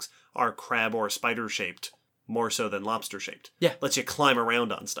comic books are crab or spider shaped. more so than lobster-shaped. Yeah. Lets you climb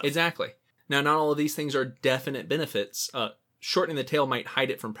around on stuff. Exactly. Now, not all of these things are definite benefits. Shortening the tail might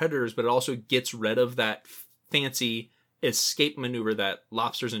hide it from predators, but it also gets rid of that fancy escape maneuver that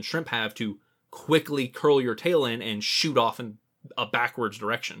lobsters and shrimp have to quickly curl your tail in and shoot off in a backwards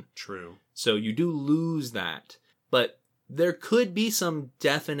direction. True. So you do lose that. But there could be some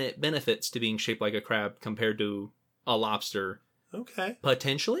definite benefits to being shaped like a crab compared to a lobster. Okay.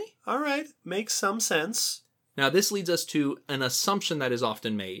 Potentially. All right. Makes some sense. Now, this leads us to an assumption that is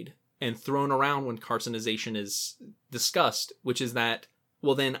often made and thrown around when carcinization is discussed, which is that,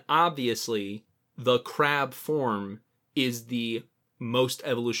 well, then obviously the crab form is the most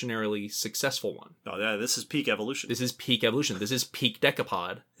evolutionarily successful one. Oh, yeah, this is peak evolution. This is peak evolution. This is peak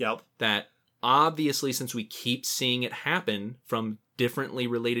decapod. Yep. That obviously, since we keep seeing it happen from differently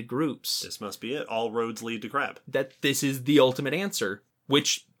related groups, this must be it. All roads lead to crab. That this is the ultimate answer,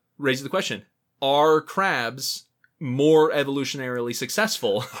 which raises the question, are crabs more evolutionarily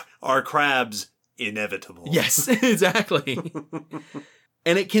successful? Are crabs inevitable? Yes, exactly.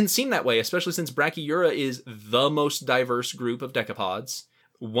 And it can seem that way, especially since Brachyura is the most diverse group of decapods,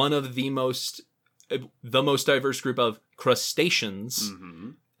 one of the most diverse group of crustaceans,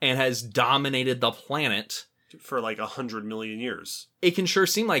 and has dominated the planet for like 100 million years. It can sure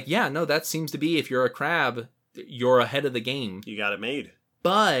seem like, yeah, no, that seems to be, if you're a crab, you're ahead of the game. You got it made.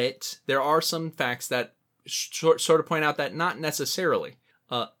 But there are some facts that sort of point out that not necessarily.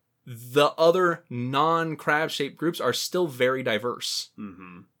 The other non-crab shaped groups are still very diverse.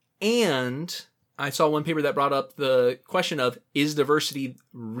 And I saw one paper that brought up the question of, is diversity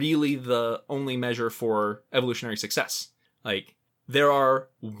really the only measure for evolutionary success? Like, there are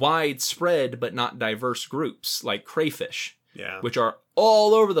widespread but not diverse groups, like crayfish, which are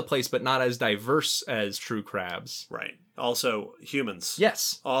all over the place but not as diverse as true crabs. Right. Also, humans.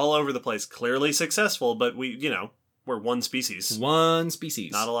 Yes. All over the place. Clearly successful, but we're one species. One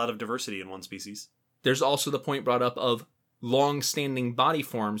species. Not a lot of diversity in one species. There's also the point brought up of long-standing body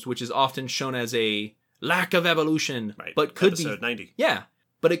forms, which is often shown as a lack of evolution. Right. But could Episode 90. Yeah.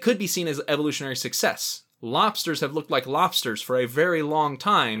 But it could be seen as evolutionary success. Lobsters have looked like lobsters for a very long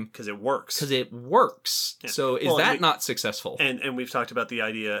time. Because it works. Yeah. So is that not successful? And we've talked about the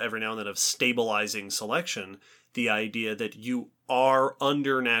idea every now and then of stabilizing selection. The idea that you are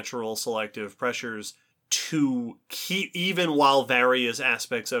under natural selective pressures to keep, even while various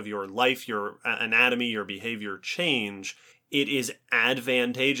aspects of your life, your anatomy, your behavior change, it is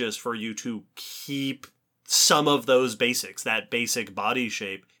advantageous for you to keep some of those basics. That basic body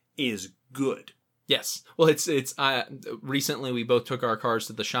shape is good. Yes. Well, it's recently we both took our cars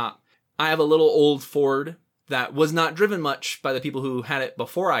to the shop. I have a little old Ford that was not driven much by the people who had it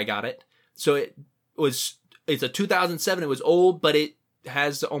before I got it. So it's a 2007. It was old, but it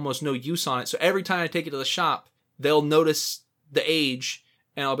has almost no use on it. So every time I take it to the shop, they'll notice the age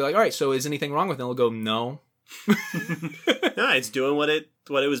and I'll be like, all right, so is anything wrong with it? And they'll go, no. No, it's doing what it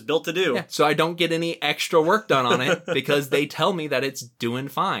was built to do. Yeah, so I don't get any extra work done on it because they tell me that it's doing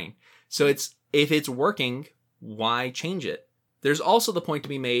fine. So if it's working, why change it? There's also the point to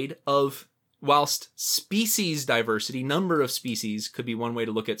be made of, whilst species diversity, number of species could be one way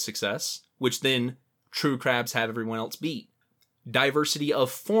to look at success, which then true crabs have everyone else beat. Diversity of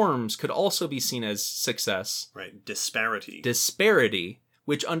forms could also be seen as success. Right, disparity. Disparity,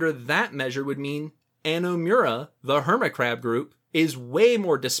 which under that measure would mean Anomura, the hermit crab group, is way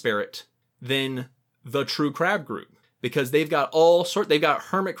more disparate than the true crab group. Because they've got they've got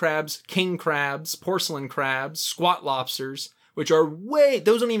hermit crabs, king crabs, porcelain crabs, squat lobsters, which are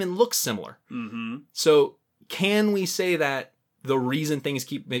those don't even look similar. So can we say that the reason things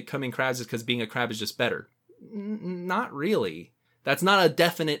keep becoming crabs is because being a crab is just better? Not really. That's not a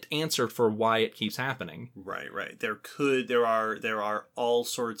definite answer for why it keeps happening. Right. There are all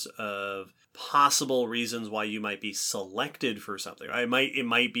sorts of possible reasons why you might be selected for something. It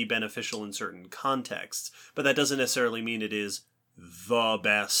might be beneficial in certain contexts, but that doesn't necessarily mean it is the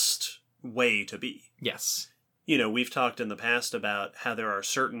best way to be. Yes. We've talked in the past about how there are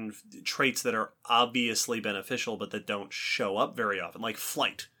certain traits that are obviously beneficial, but that don't show up very often, like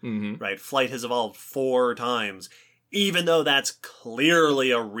flight, right? Flight has evolved 4 times. Even though that's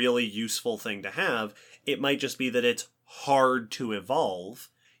clearly a really useful thing to have, it might just be that it's hard to evolve.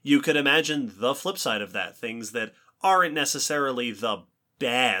 You could imagine the flip side of that, things that aren't necessarily the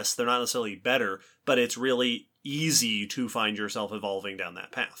best, they're not necessarily better, but it's really easy to find yourself evolving down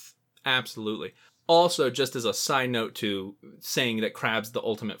that path. Absolutely. Also, just as a side note to saying that crab's the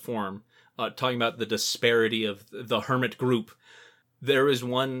ultimate form, talking about the disparity of the hermit group, there is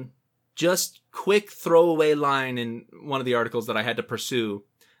one just quick throwaway line in one of the articles that I had to pursue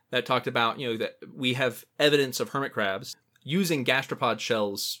that talked about, that we have evidence of hermit crabs using gastropod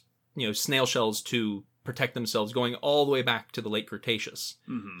shells, snail shells to protect themselves going all the way back to the late Cretaceous.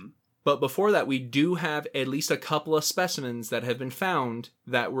 Mm-hmm. But before that, we do have at least a couple of specimens that have been found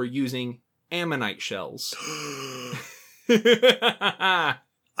that were using ammonite shells. I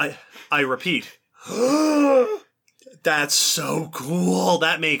repeat. That's so cool.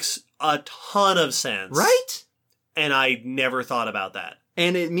 That makes a ton of sense. Right? And I never thought about that.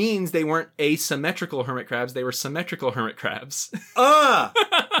 And it means they weren't asymmetrical hermit crabs, they were symmetrical hermit crabs.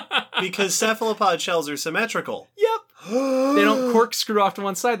 Because cephalopod shells are symmetrical. Yep. They don't corkscrew off to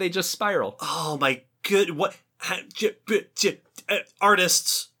one side, they just spiral. Oh my good, what,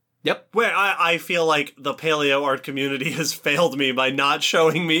 artists. Yep. Where I feel like the paleo art community has failed me by not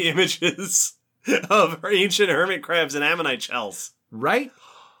showing me images of ancient hermit crabs and ammonite shells. Right?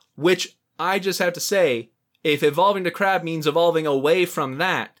 Which I just have to say, if evolving to crab means evolving away from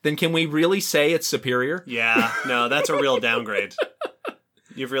that, then can we really say it's superior? Yeah, no, that's a real downgrade.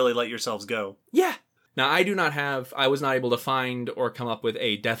 You've really let yourselves go. Yeah. Now, I was not able to find or come up with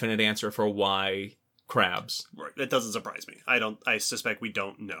a definite answer for why crabs. Right. That doesn't surprise me. I suspect we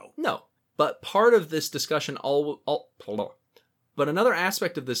don't know. No. But part of this discussion, but another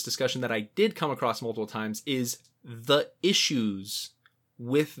aspect of this discussion that I did come across multiple times is the issues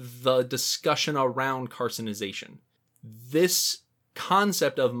with the discussion around carcinization. This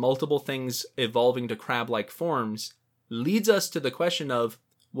concept of multiple things evolving to crab-like forms leads us to the question of,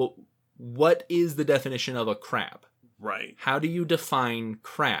 well, what is the definition of a crab? Right. How do you define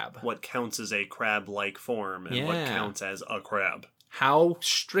crab? What counts as a crab-like form and what counts as a crab? How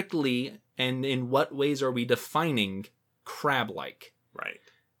strictly and in what ways are we defining crab-like? Right.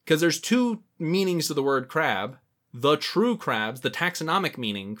 Because there's two meanings to the word crab. The true crabs, the taxonomic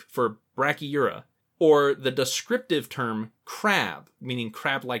meaning for Brachyura, or the descriptive term crab, meaning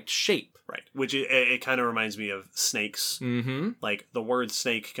crab-like shape. Right. Which it kind of reminds me of snakes. Mm-hmm. Like, the word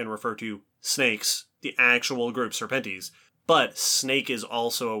snake can refer to snakes, the actual group Serpentes, but snake is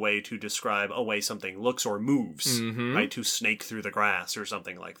also a way to describe a way something looks or moves, right? To snake through the grass or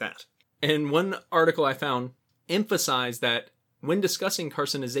something like that. And one article I found emphasized that when discussing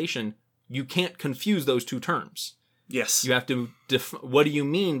carcinization, you can't confuse those two terms. Yes. You have to what do you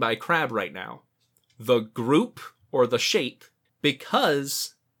mean by crab right now? The group or the shape,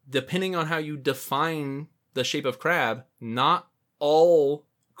 because depending on how you define the shape of crab, not all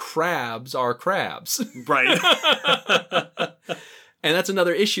crabs are crabs. Right. And that's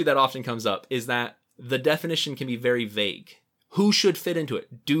another issue that often comes up, is that the definition can be very vague. Who should fit into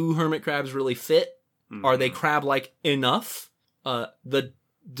it? Do hermit crabs really fit? Mm-hmm. Are they crab-like enough? The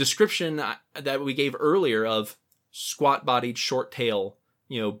description that we gave earlier of squat-bodied, short tail,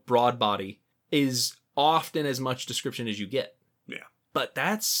 broad body, is often as much description as you get. Yeah. But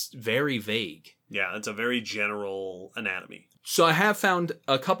that's very vague. Yeah, it's a very general anatomy. So I have found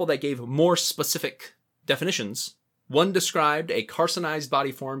a couple that gave more specific definitions. One described a carcinized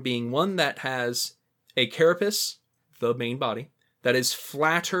body form being one that has a carapace, the main body, that is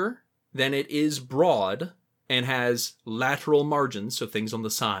flatter than it is broad and has lateral margins, so things on the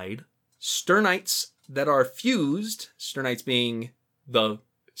side. Sternites that are fused, sternites being the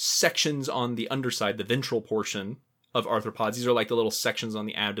sections on the underside, the ventral portion of arthropods. These are like the little sections on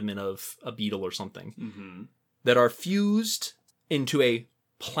the abdomen of a beetle or something. Mm-hmm. That are fused into a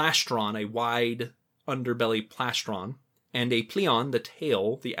plastron, a wide underbelly plastron, and a pleon, the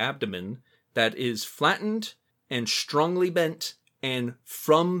tail, the abdomen, that is flattened and strongly bent, and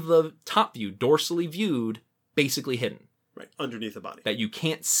from the top view, dorsally viewed, basically hidden. Right, underneath the body. That you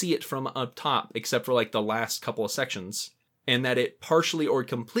can't see it from up top, except for like the last couple of sections, and that it partially or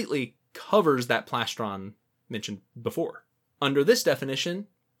completely covers that plastron mentioned before. Under this definition,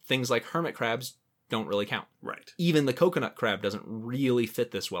 things like hermit crabs don't really count. Right. Even the coconut crab doesn't really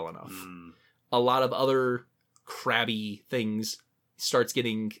fit this well enough. A lot of other crabby things starts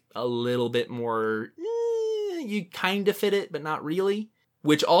getting a little bit more, you kind of fit it, but not really.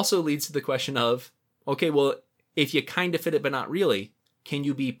 Which also leads to the question of, okay, well, if you kind of fit it, but not really, can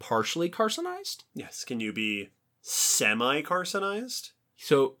you be partially carcinized? Yes. Can you be semi-carcinized?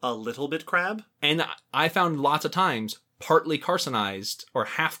 So a little bit crab? And I found lots of times partly carcinized or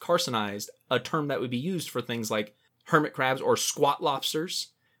half carcinized, a term that would be used for things like hermit crabs or squat lobsters,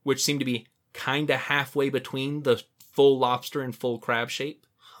 which seem to be kind of halfway between the full lobster and full crab shape.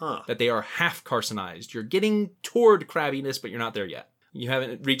 Huh. That they are half carcinized. You're getting toward crabbiness, but you're not there yet. You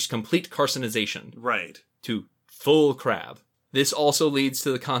haven't reached complete carcinization. Right. To full crab. This also leads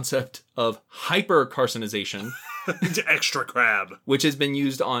to the concept of hypercarcinization. Extra crab. Which has been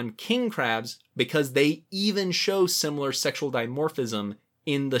used on king crabs because they even show similar sexual dimorphism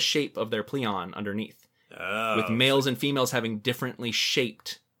in the shape of their pleon underneath. Oh, with males and females having differently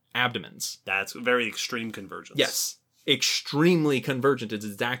shaped abdomens. That's very extreme convergence. Yes. Extremely convergent is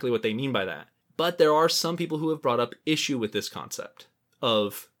exactly what they mean by that. But there are some people who have brought up issue with this concept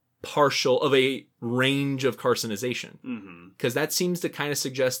of a range of carcinization. Because that seems to kind of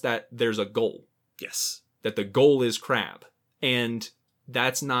suggest that there's a goal. Yes. That the goal is crab. And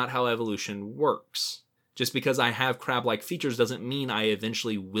that's not how evolution works. Just because I have crab-like features doesn't mean I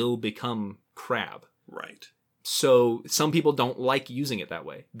eventually will become crab. Right. So some people don't like using it that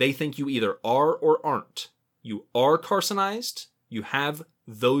way. They think you either are or aren't. You are carcinized, you have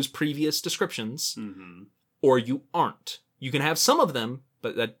those previous descriptions, or you aren't. You can have some of them,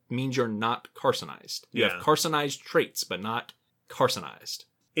 but that means you're not carcinized. You have carcinized traits, but not carcinized.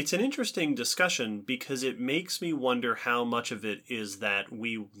 It's an interesting discussion because it makes me wonder how much of it is that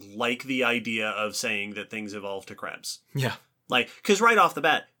we like the idea of saying that things evolve to crabs. Yeah. Like, because right off the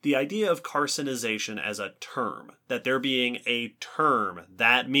bat, the idea of carcinization as a term, that there being a term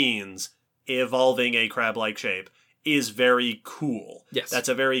that means evolving a crab-like shape, is very cool. Yes. That's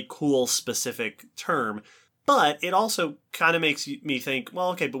a very cool, specific term. But it also kind of makes me think, well,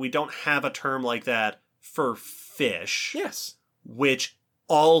 okay, but we don't have a term like that for fish. Yes. Which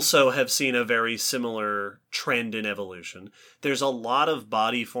also have seen a very similar trend in evolution. There's a lot of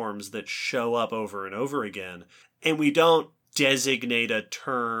body forms that show up over and over again, and we don't designate a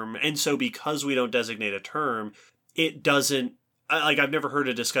term. And so because we don't designate a term, it doesn't, like, I've never heard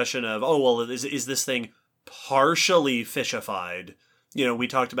a discussion of, oh, well, is this thing partially fishified? You know, we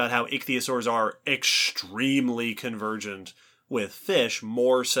talked about how ichthyosaurs are extremely convergent with fish,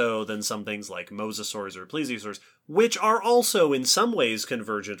 more so than some things like mosasaurs or plesiosaurs, which are also in some ways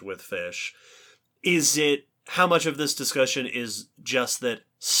convergent with fish. Is it, how much of this discussion is just that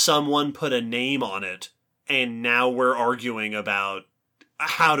someone put a name on it and now we're arguing about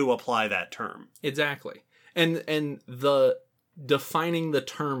how to apply that term? Exactly. And the defining the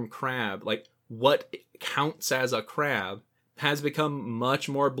term crab, like what counts as a crab, has become much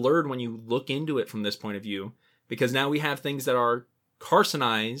more blurred when you look into it from this point of view. Because now we have things that are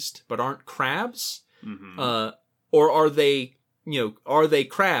carcinized but aren't crabs, or are they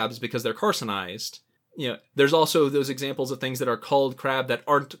crabs because they're carcinized? You know, there's also those examples of things that are called crab that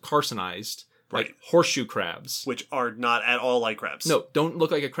aren't carcinized, right? Like horseshoe crabs, which are not at all like crabs. No, don't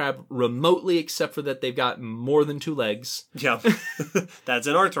look like a crab remotely, except for that they've got more than 2 legs. Yeah, that's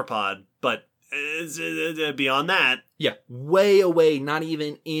an arthropod, but beyond that, yeah, way away, not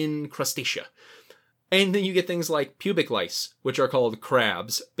even in Crustacea. And then you get things like pubic lice, which are called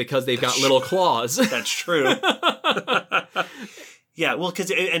crabs because they've got little claws. That's true. Yeah, well,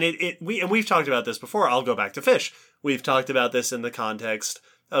 because we've talked about this before. I'll go back to fish. We've talked about this in the context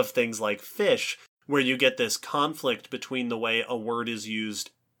of things like fish, where you get this conflict between the way a word is used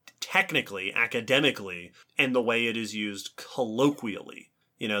technically, academically, and the way it is used colloquially.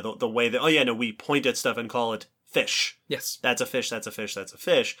 You know, the way that, we point at stuff and call it fish. Yes. That's a fish, that's a fish, that's a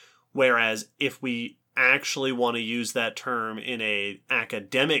fish. Whereas if we actually want to use that term in a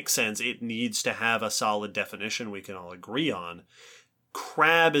academic sense, it needs to have a solid definition we can all agree on.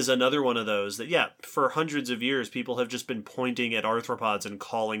 Crab is another one of those that, for hundreds of years, people have just been pointing at arthropods and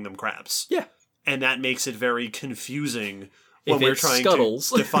calling them crabs. Yeah. And that makes it very confusing when if we're it's trying scuttles.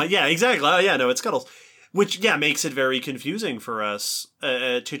 to define. Yeah, exactly. Oh, yeah, no, it's scuttles. Which, makes it very confusing for us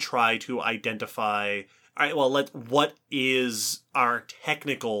to try to identify, all right, well, what is our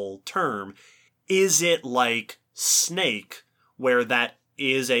technical term? Is it like snake, where that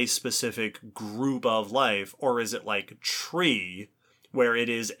is a specific group of life, or is it like tree, where it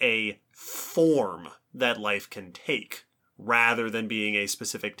is a form that life can take, rather than being a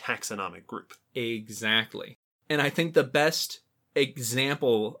specific taxonomic group? Exactly. And I think the best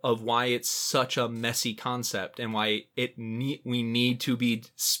example of why it's such a messy concept and why we need to be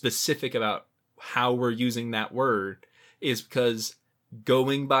specific about how we're using that word is because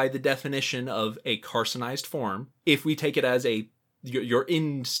going by the definition of a carcinized form, if we take it as your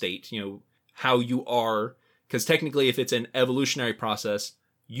end state, how you are, because technically if it's an evolutionary process,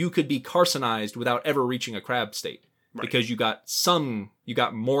 you could be carcinized without ever reaching a crab state. Right. Because you got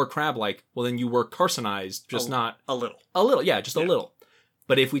more crab-like, well then you were carcinized, just not... A little. A little, yeah, just a little.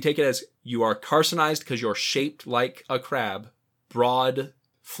 But if we take it as you are carcinized because you're shaped like a crab, broad,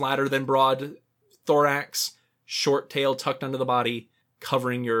 flatter than broad thorax, short tail tucked under the body,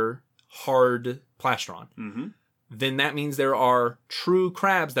 covering your hard plastron, then that means there are true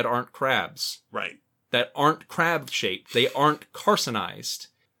crabs that aren't crabs. Right. That aren't crab-shaped. They aren't carcinized.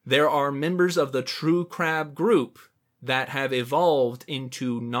 There are members of the true crab group that have evolved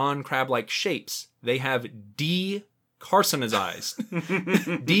into non-crab-like shapes. They have decarbonized carcinized.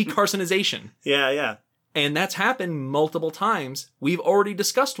 Decarcinization. Yeah. And that's happened multiple times. We've already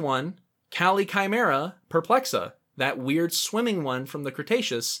discussed one, Chimera perplexa, that weird swimming one from the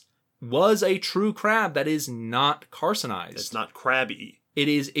Cretaceous, was a true crab that is not carcinized. It's not crabby. It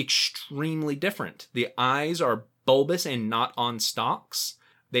is extremely different. The eyes are bulbous and not on stalks.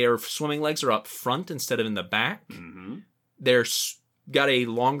 Their swimming legs are up front instead of in the back. Mm-hmm. They're got a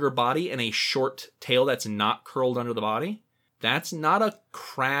longer body and a short tail that's not curled under the body. That's not a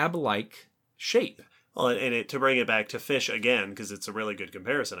crab-like shape. Well, and to bring it back to fish again, because it's a really good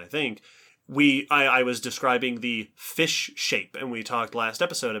comparison, I think, I was describing the fish shape, and we talked last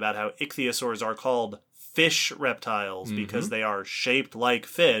episode about how ichthyosaurs are called fish reptiles because they are shaped like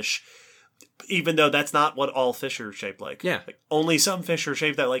fish, even though that's not what all fish are shaped like. Yeah. Like, only some fish are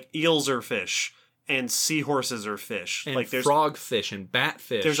shaped that, like, eels are fish, and seahorses are fish. And like there's frogfish and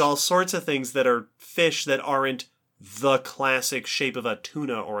batfish. There's all sorts of things that are fish that aren't the classic shape of a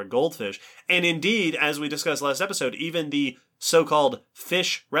tuna or a goldfish. And indeed, as we discussed last episode, even the so-called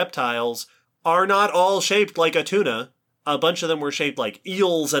fish reptiles are not all shaped like a tuna. A bunch of them were shaped like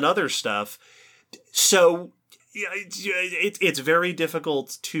eels and other stuff. So it's very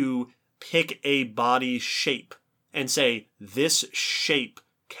difficult to pick a body shape and say, this shape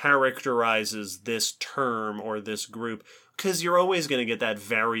characterizes this term or this group, because you're always going to get that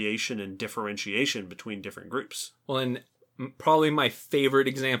variation and differentiation between different groups. Well, and probably my favorite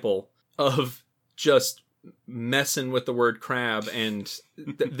example of just messing with the word crab and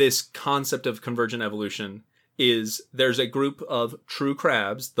this concept of convergent evolution is there's a group of true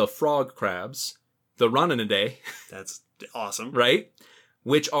crabs, the frog crabs, the Runinidae. That's awesome. Right?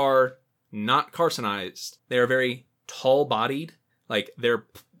 Which are not carcinized. They are very tall-bodied. Like, their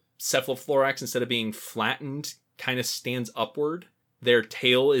cephalothorax, instead of being flattened, kind of stands upward. Their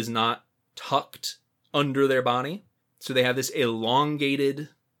tail is not tucked under their body. So they have this elongated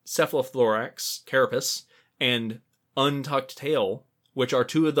cephalothorax, carapace, and untucked tail, which are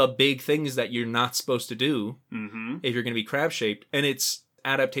two of the big things that you're not supposed to do if you're going to be crab-shaped. And it's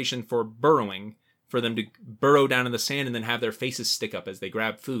adaptation for burrowing, for them to burrow down in the sand and then have their faces stick up as they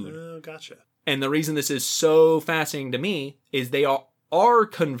grab food. Oh, gotcha. And the reason this is so fascinating to me is they are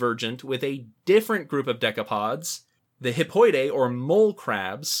convergent with a different group of decapods, the Hippoidae or mole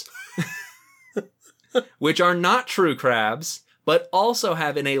crabs, which are not true crabs, but also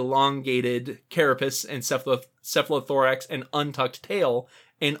have an elongated carapace and cephalothorax and untucked tail,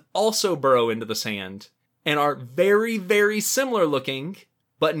 and also burrow into the sand, and are very, very similar looking,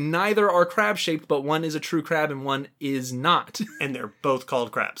 but neither are crab-shaped, but one is a true crab and one is not. And they're both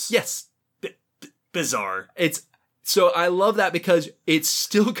called crabs. Yes. Bizarre. So I love that because it's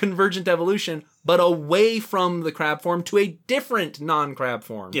still convergent evolution, but away from the crab form to a different non-crab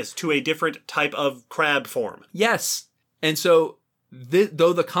form. Yes, to a different type of crab form. Yes. And so,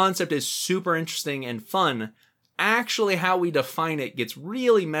 though the concept is super interesting and fun, actually how we define it gets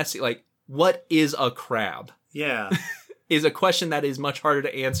really messy. Like, what is a crab? Yeah. Is a question that is much harder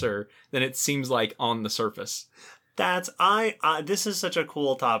to answer than it seems like on the surface. This is such a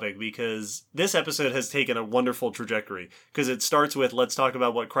cool topic because this episode has taken a wonderful trajectory because it starts with let's talk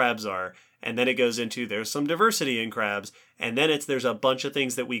about what crabs are, and then it goes into there's some diversity in crabs, and then there's a bunch of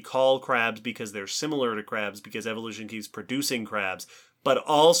things that we call crabs because they're similar to crabs because evolution keeps producing crabs, but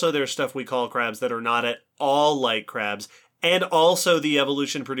also there's stuff we call crabs that are not at all like crabs, and also the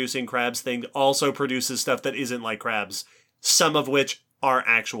evolution producing crabs thing also produces stuff that isn't like crabs, some of which are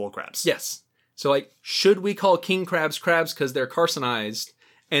actual crabs. Yes. So, like, should we call king crabs crabs because they're carcinized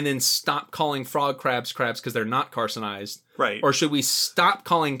and then stop calling frog crabs crabs because they're not carcinized? Right. Or should we stop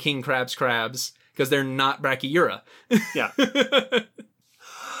calling king crabs crabs because they're not brachyura? Yeah.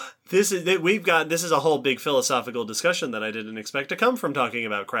 This is a whole big philosophical discussion that I didn't expect to come from talking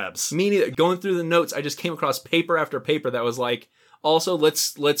about crabs. Me neither. Going through the notes, I just came across paper after paper that was like, also,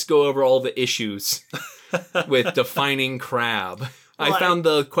 let's go over all the issues with defining crab. Well, I found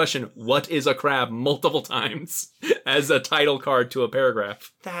the question, what is a crab, multiple times as a title card to a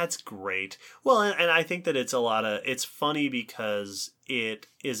paragraph. That's great. Well, and I think that it's funny because it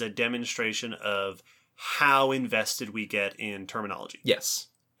is a demonstration of how invested we get in terminology. Yes.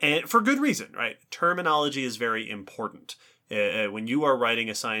 And for good reason, right? Terminology is very important. When you are writing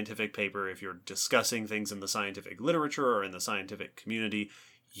a scientific paper, if you're discussing things in the scientific literature or in the scientific community,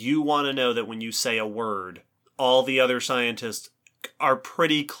 you want to know that when you say a word, all the other scientists are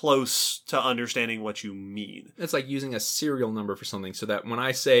pretty close to understanding what you mean. It's like using a serial number for something so that when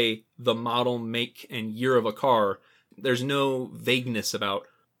I say the model, make, and year of a car, there's no vagueness about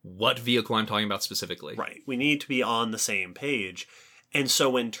what vehicle I'm talking about specifically. Right. We need to be on the same page. And so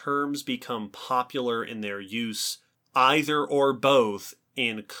when terms become popular in their use, either or both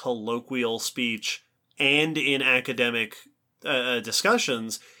in colloquial speech and in academic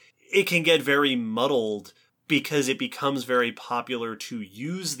discussions, it can get very muddled because it becomes very popular to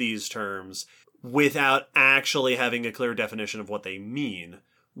use these terms without actually having a clear definition of what they mean,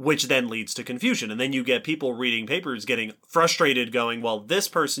 which then leads to confusion. And then you get people reading papers getting frustrated going, well, this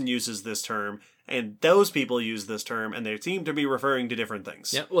person uses this term and those people use this term and they seem to be referring to different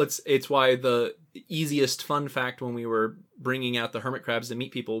things. Yeah, well, it's why the easiest fun fact when we were bringing out the hermit crabs to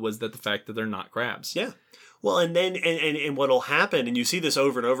meet people was that the fact that they're not crabs. Yeah. Well, and then and what'll happen, and you see this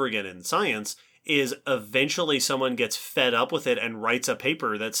over and over again in science, is eventually someone gets fed up with it and writes a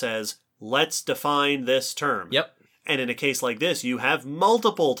paper that says, let's define this term. Yep. And in a case like this, you have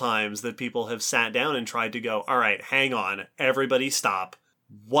multiple times that people have sat down and tried to go, all right, hang on, everybody stop.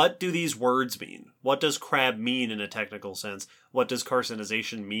 What do these words mean? What does crab mean in a technical sense? What does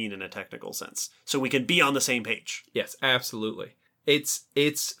carcinization mean in a technical sense? So we can be on the same page. Yes, absolutely.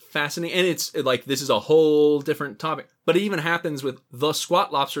 It's fascinating, and it's like this is a whole different topic. But it even happens with the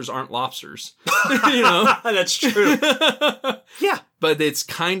squat lobsters aren't lobsters. You know? That's true. Yeah. But it's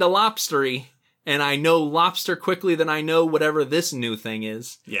kind of lobstery, and I know lobster quickly than I know whatever this new thing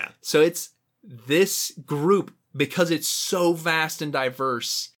is. Yeah. So it's this group, because it's so vast and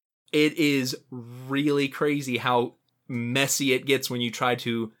diverse, it is really crazy how messy it gets when you try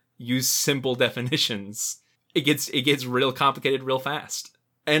to use simple definitions. It gets real complicated real fast.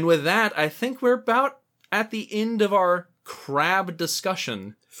 And with that, I think we're about at the end of our crab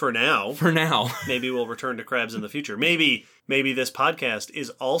discussion. For now. Maybe we'll return to crabs in the future. Maybe this podcast is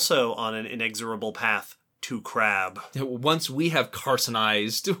also on an inexorable path to crab. Once we have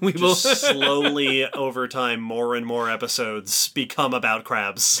carcinized, we will slowly, over time, more and more episodes become about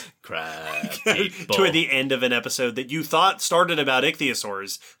crabs. Crab people. Toward the end of an episode that you thought started about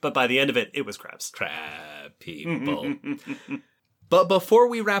ichthyosaurs, but by the end of it, it was crabs. Crab people. But before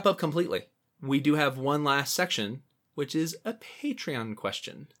we wrap up completely, we do have one last section, which is a Patreon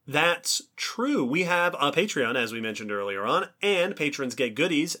question. That's true. We have a Patreon, as we mentioned earlier on, and patrons get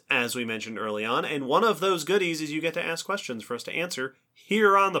goodies, as we mentioned early on. And one of those goodies is you get to ask questions for us to answer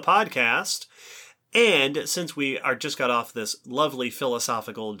here on the podcast. And since we are just got off this lovely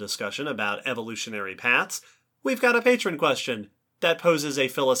philosophical discussion about evolutionary paths, we've got a patron question that poses a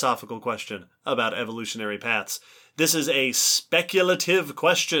philosophical question about evolutionary paths. This is a speculative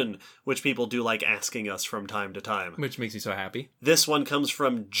question, which people do like asking us from time to time. Which makes me so happy. This one comes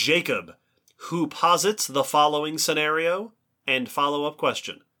from Jacob, who posits the following scenario and follow-up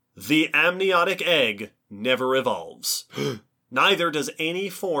question. The amniotic egg never evolves. Neither does any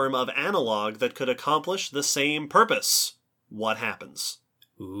form of analog that could accomplish the same purpose. What happens?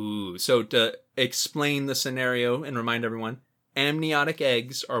 Ooh, so to explain the scenario and remind everyone, amniotic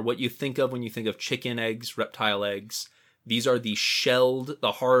eggs are what you think of when you think of chicken eggs, reptile eggs. These are the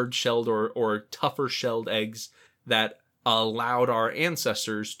hard-shelled or tougher-shelled eggs that allowed our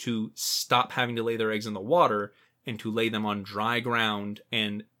ancestors to stop having to lay their eggs in the water and to lay them on dry ground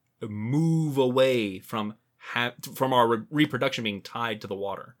and move away from our reproduction being tied to the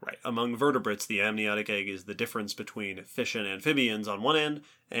water. Right. Among vertebrates, the amniotic egg is the difference between fish and amphibians on one end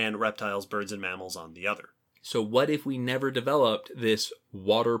and reptiles, birds, and mammals on the other. So what if we never developed this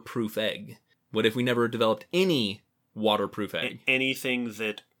waterproof egg? What if we never developed any waterproof egg? Anything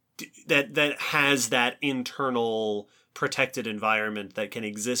that has that internal protected environment that can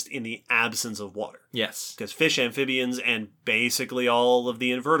exist in the absence of water. Yes. Because fish, amphibians, and basically all of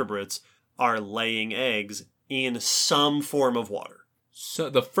the invertebrates are laying eggs in some form of water. So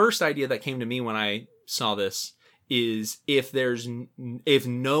the first idea that came to me when I saw this is if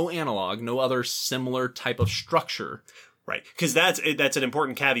no analog, no other similar type of structure. Right. Because that's an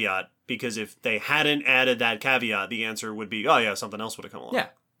important caveat, because if they hadn't added that caveat, the answer would be, oh yeah, something else would have come along. Yeah.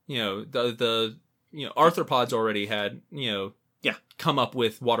 The arthropods already had, come up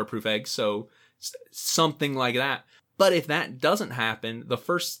with waterproof eggs, so something like that. But if that doesn't happen, the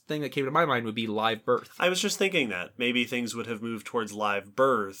first thing that came to my mind would be live birth. I was just thinking that. Maybe things would have moved towards live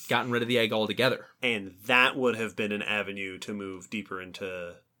birth. Gotten rid of the egg altogether. And that would have been an avenue to move deeper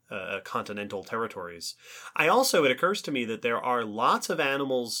into continental territories. It occurs to me that there are lots of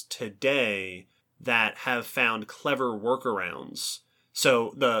animals today that have found clever workarounds.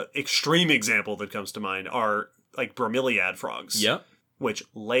 So the extreme example that comes to mind are like bromeliad frogs. Yep. Which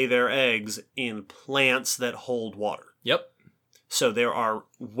lay their eggs in plants that hold water. Yep. So there are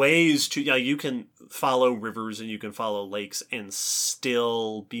ways to, you can follow rivers and you can follow lakes and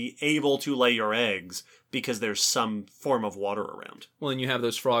still be able to lay your eggs because there's some form of water around. Well, and you have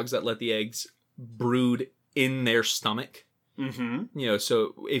those frogs that let the eggs brood in their stomach. Mm-hmm.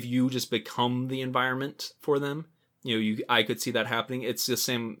 So if you just become the environment for them, I could see that happening. It's the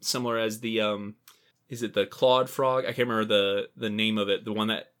same, similar as the, is it the clawed frog? I can't remember the name of it. The one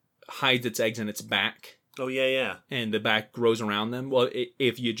that hides its eggs in its back. Oh, yeah. And the back grows around them. Well,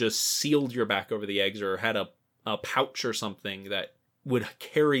 if you just sealed your back over the eggs or had a pouch or something that would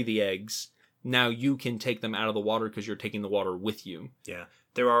carry the eggs, now you can take them out of the water because you're taking the water with you. Yeah.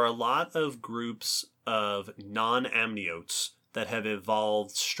 There are a lot of groups of non-amniotes that have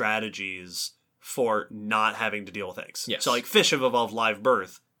evolved strategies for not having to deal with eggs. Yes. So like fish have evolved live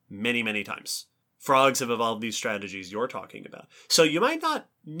birth many, many times. Frogs have evolved these strategies you're talking about. So you might not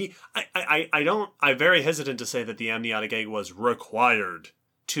need... I'm very hesitant to say that the amniotic egg was required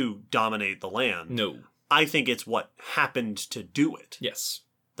to dominate the land. No. I think it's what happened to do it. Yes.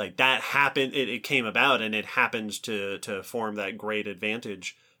 Like that happened, it came about and it happened to form that great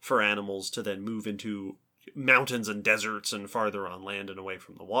advantage for animals to then move into mountains and deserts and farther on land and away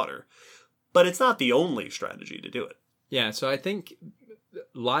from the water. But it's not the only strategy to do it. Yeah, so I think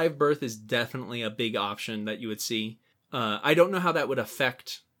live birth is definitely a big option that you would see. I don't know how that would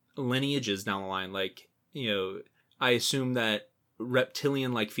affect lineages down the line. Like, I assume that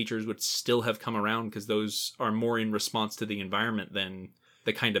reptilian-like features would still have come around because those are more in response to the environment than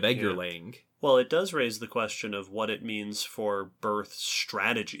the kind of egg you're laying. Well, it does raise the question of what it means for birth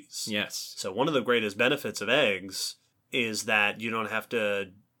strategies. Yes. So one of the greatest benefits of eggs is that you don't have to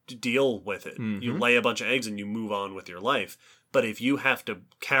deal with it. Mm-hmm. You lay a bunch of eggs and you move on with your life. But if you have to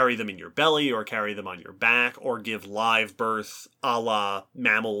carry them in your belly or carry them on your back or give live birth a la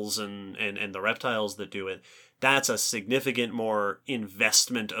mammals and the reptiles that do it, that's a significant more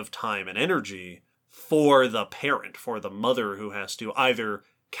investment of time and energy for the parent, for the mother who has to either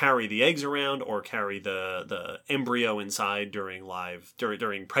carry the eggs around or carry the embryo inside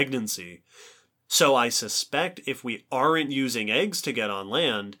during pregnancy. So I suspect if we aren't using eggs to get on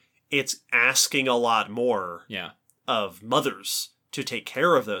land, it's asking a lot more of mothers to take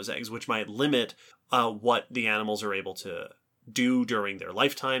care of those eggs, which might limit what the animals are able to do during their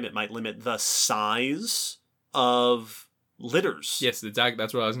lifetime. It might limit the size of litters. Yes, exactly.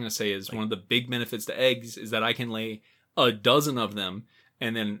 That's what I was going to say is one of the big benefits to eggs is that I can lay a dozen of them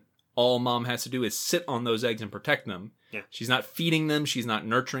and then all mom has to do is sit on those eggs and protect them. Yeah. She's not feeding them. She's not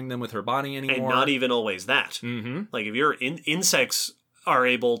nurturing them with her body anymore. And not even always that. Mm-hmm. Like if your insects are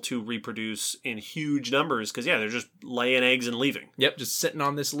able to reproduce in huge numbers because, they're just laying eggs and leaving. Yep, just sitting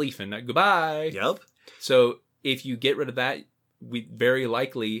on this leaf and goodbye. Yep. So if you get rid of that, very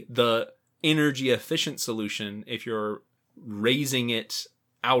likely the energy efficient solution, if you're raising it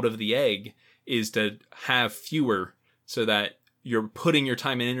out of the egg, is to have fewer so that you're putting your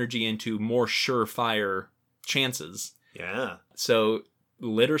time and energy into more surefire chances. Yeah. So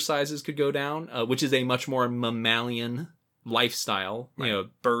litter sizes could go down, which is a much more mammalian lifestyle. Right.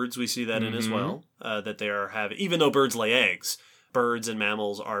 Birds, we see that in as well, that they are having, even though birds lay eggs, birds and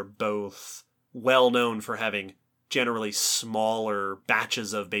mammals are both well known for having generally smaller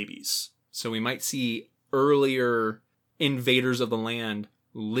batches of babies. So we might see earlier invaders of the land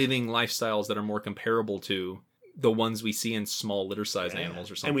living lifestyles that are more comparable to the ones we see in small litter-sized animals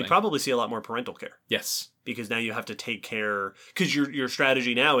or something. And we probably see a lot more parental care. Yes. Because now you have to take care... Because your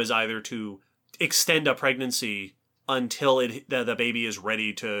strategy now is either to extend a pregnancy until the baby is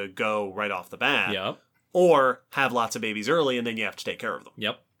ready to go right off the bat. Yep. Or have lots of babies early and then you have to take care of them.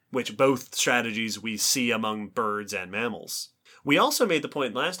 Yep. Which both strategies we see among birds and mammals. We also made the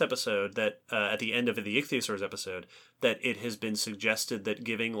point last episode that, at the end of the ichthyosaurs episode, that it has been suggested that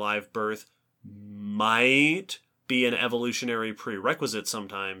giving live birth might be an evolutionary prerequisite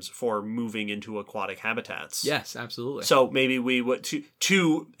sometimes for moving into aquatic habitats. Yes, absolutely. So maybe we would,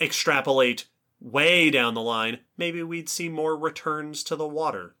 to extrapolate way down the line, maybe we'd see more returns to the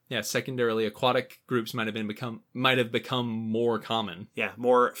water. Yeah, secondarily, aquatic groups might have become more common. Yeah,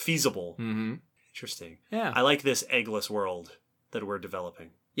 more feasible. Mm-hmm. Interesting. Yeah. I like this eggless world that we're developing.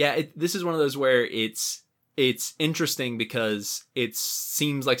 Yeah, this is one of those where it's interesting because it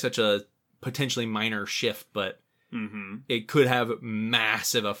seems like such a potentially minor shift, but it could have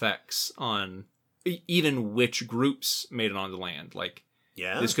massive effects on even which groups made it onto land. Like,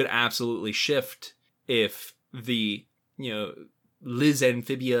 this could absolutely shift if the, Liz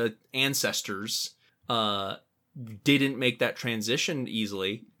amphibia ancestors didn't make that transition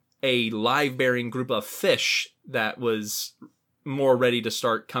easily. A live-bearing group of fish that was more ready to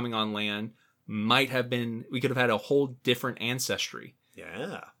start coming on land we could have had a whole different ancestry.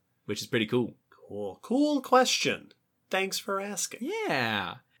 Yeah. Which is pretty cool. Cool question. Thanks for asking.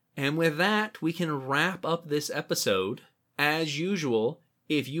 Yeah. And with that, we can wrap up this episode. As usual,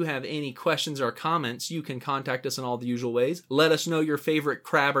 If you have any questions or comments, you can contact us in all the usual ways. Let us know your favorite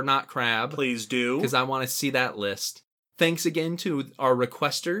crab or not crab. Please do. Because I want to see that list. Thanks again to our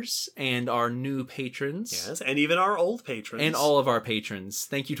requesters and our new patrons. Yes, and even our old patrons. And all of our patrons.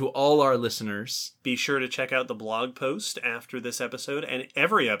 Thank you to all our listeners. Be sure to check out the blog post after this episode and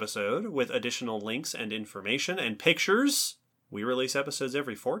every episode with additional links and information and pictures. We release episodes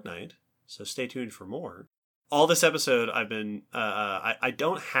every fortnight, so stay tuned for more. All this episode, I've been... I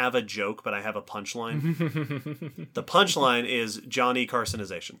don't have a joke, but I have a punchline. The punchline is Johnny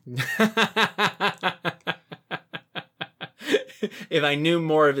Carcinization. If I knew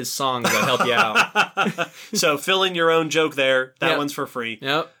more of his songs, I'd help you out. So fill in your own joke there. That one's for free.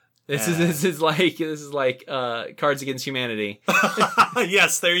 Yep. This is like Cards Against Humanity.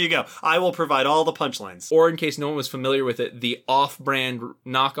 Yes, there you go. I will provide all the punchlines. Or in case no one was familiar with it, the off-brand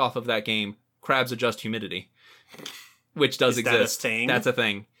knockoff of that game, Crabs Adjust Humidity. Which does exist. That a thing? That's a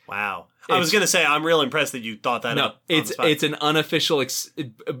thing. Wow. I was going to say, I'm real impressed that you thought that up. No, it's an unofficial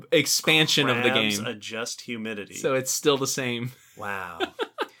expansion of the game. Crabs Adjust Humidity. So it's still the same. Wow.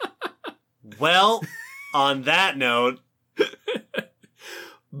 Well, on that note...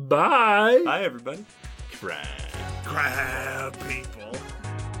 Bye. Bye, everybody. Crab people.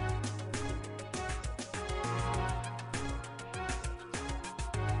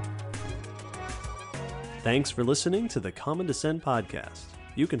 Thanks for listening to the Common Descent podcast.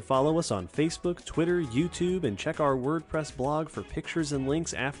 You can follow us on Facebook, Twitter, YouTube, and check our WordPress blog for pictures and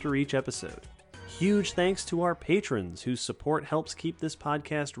links after each episode. Huge thanks to our patrons whose support helps keep this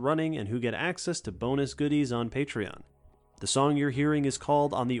podcast running and who get access to bonus goodies on Patreon. The song you're hearing is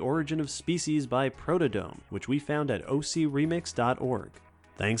called On the Origin of Species by Protodome, which we found at ocremix.org.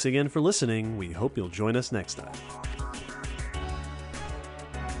 Thanks again for listening. We hope you'll join us next time.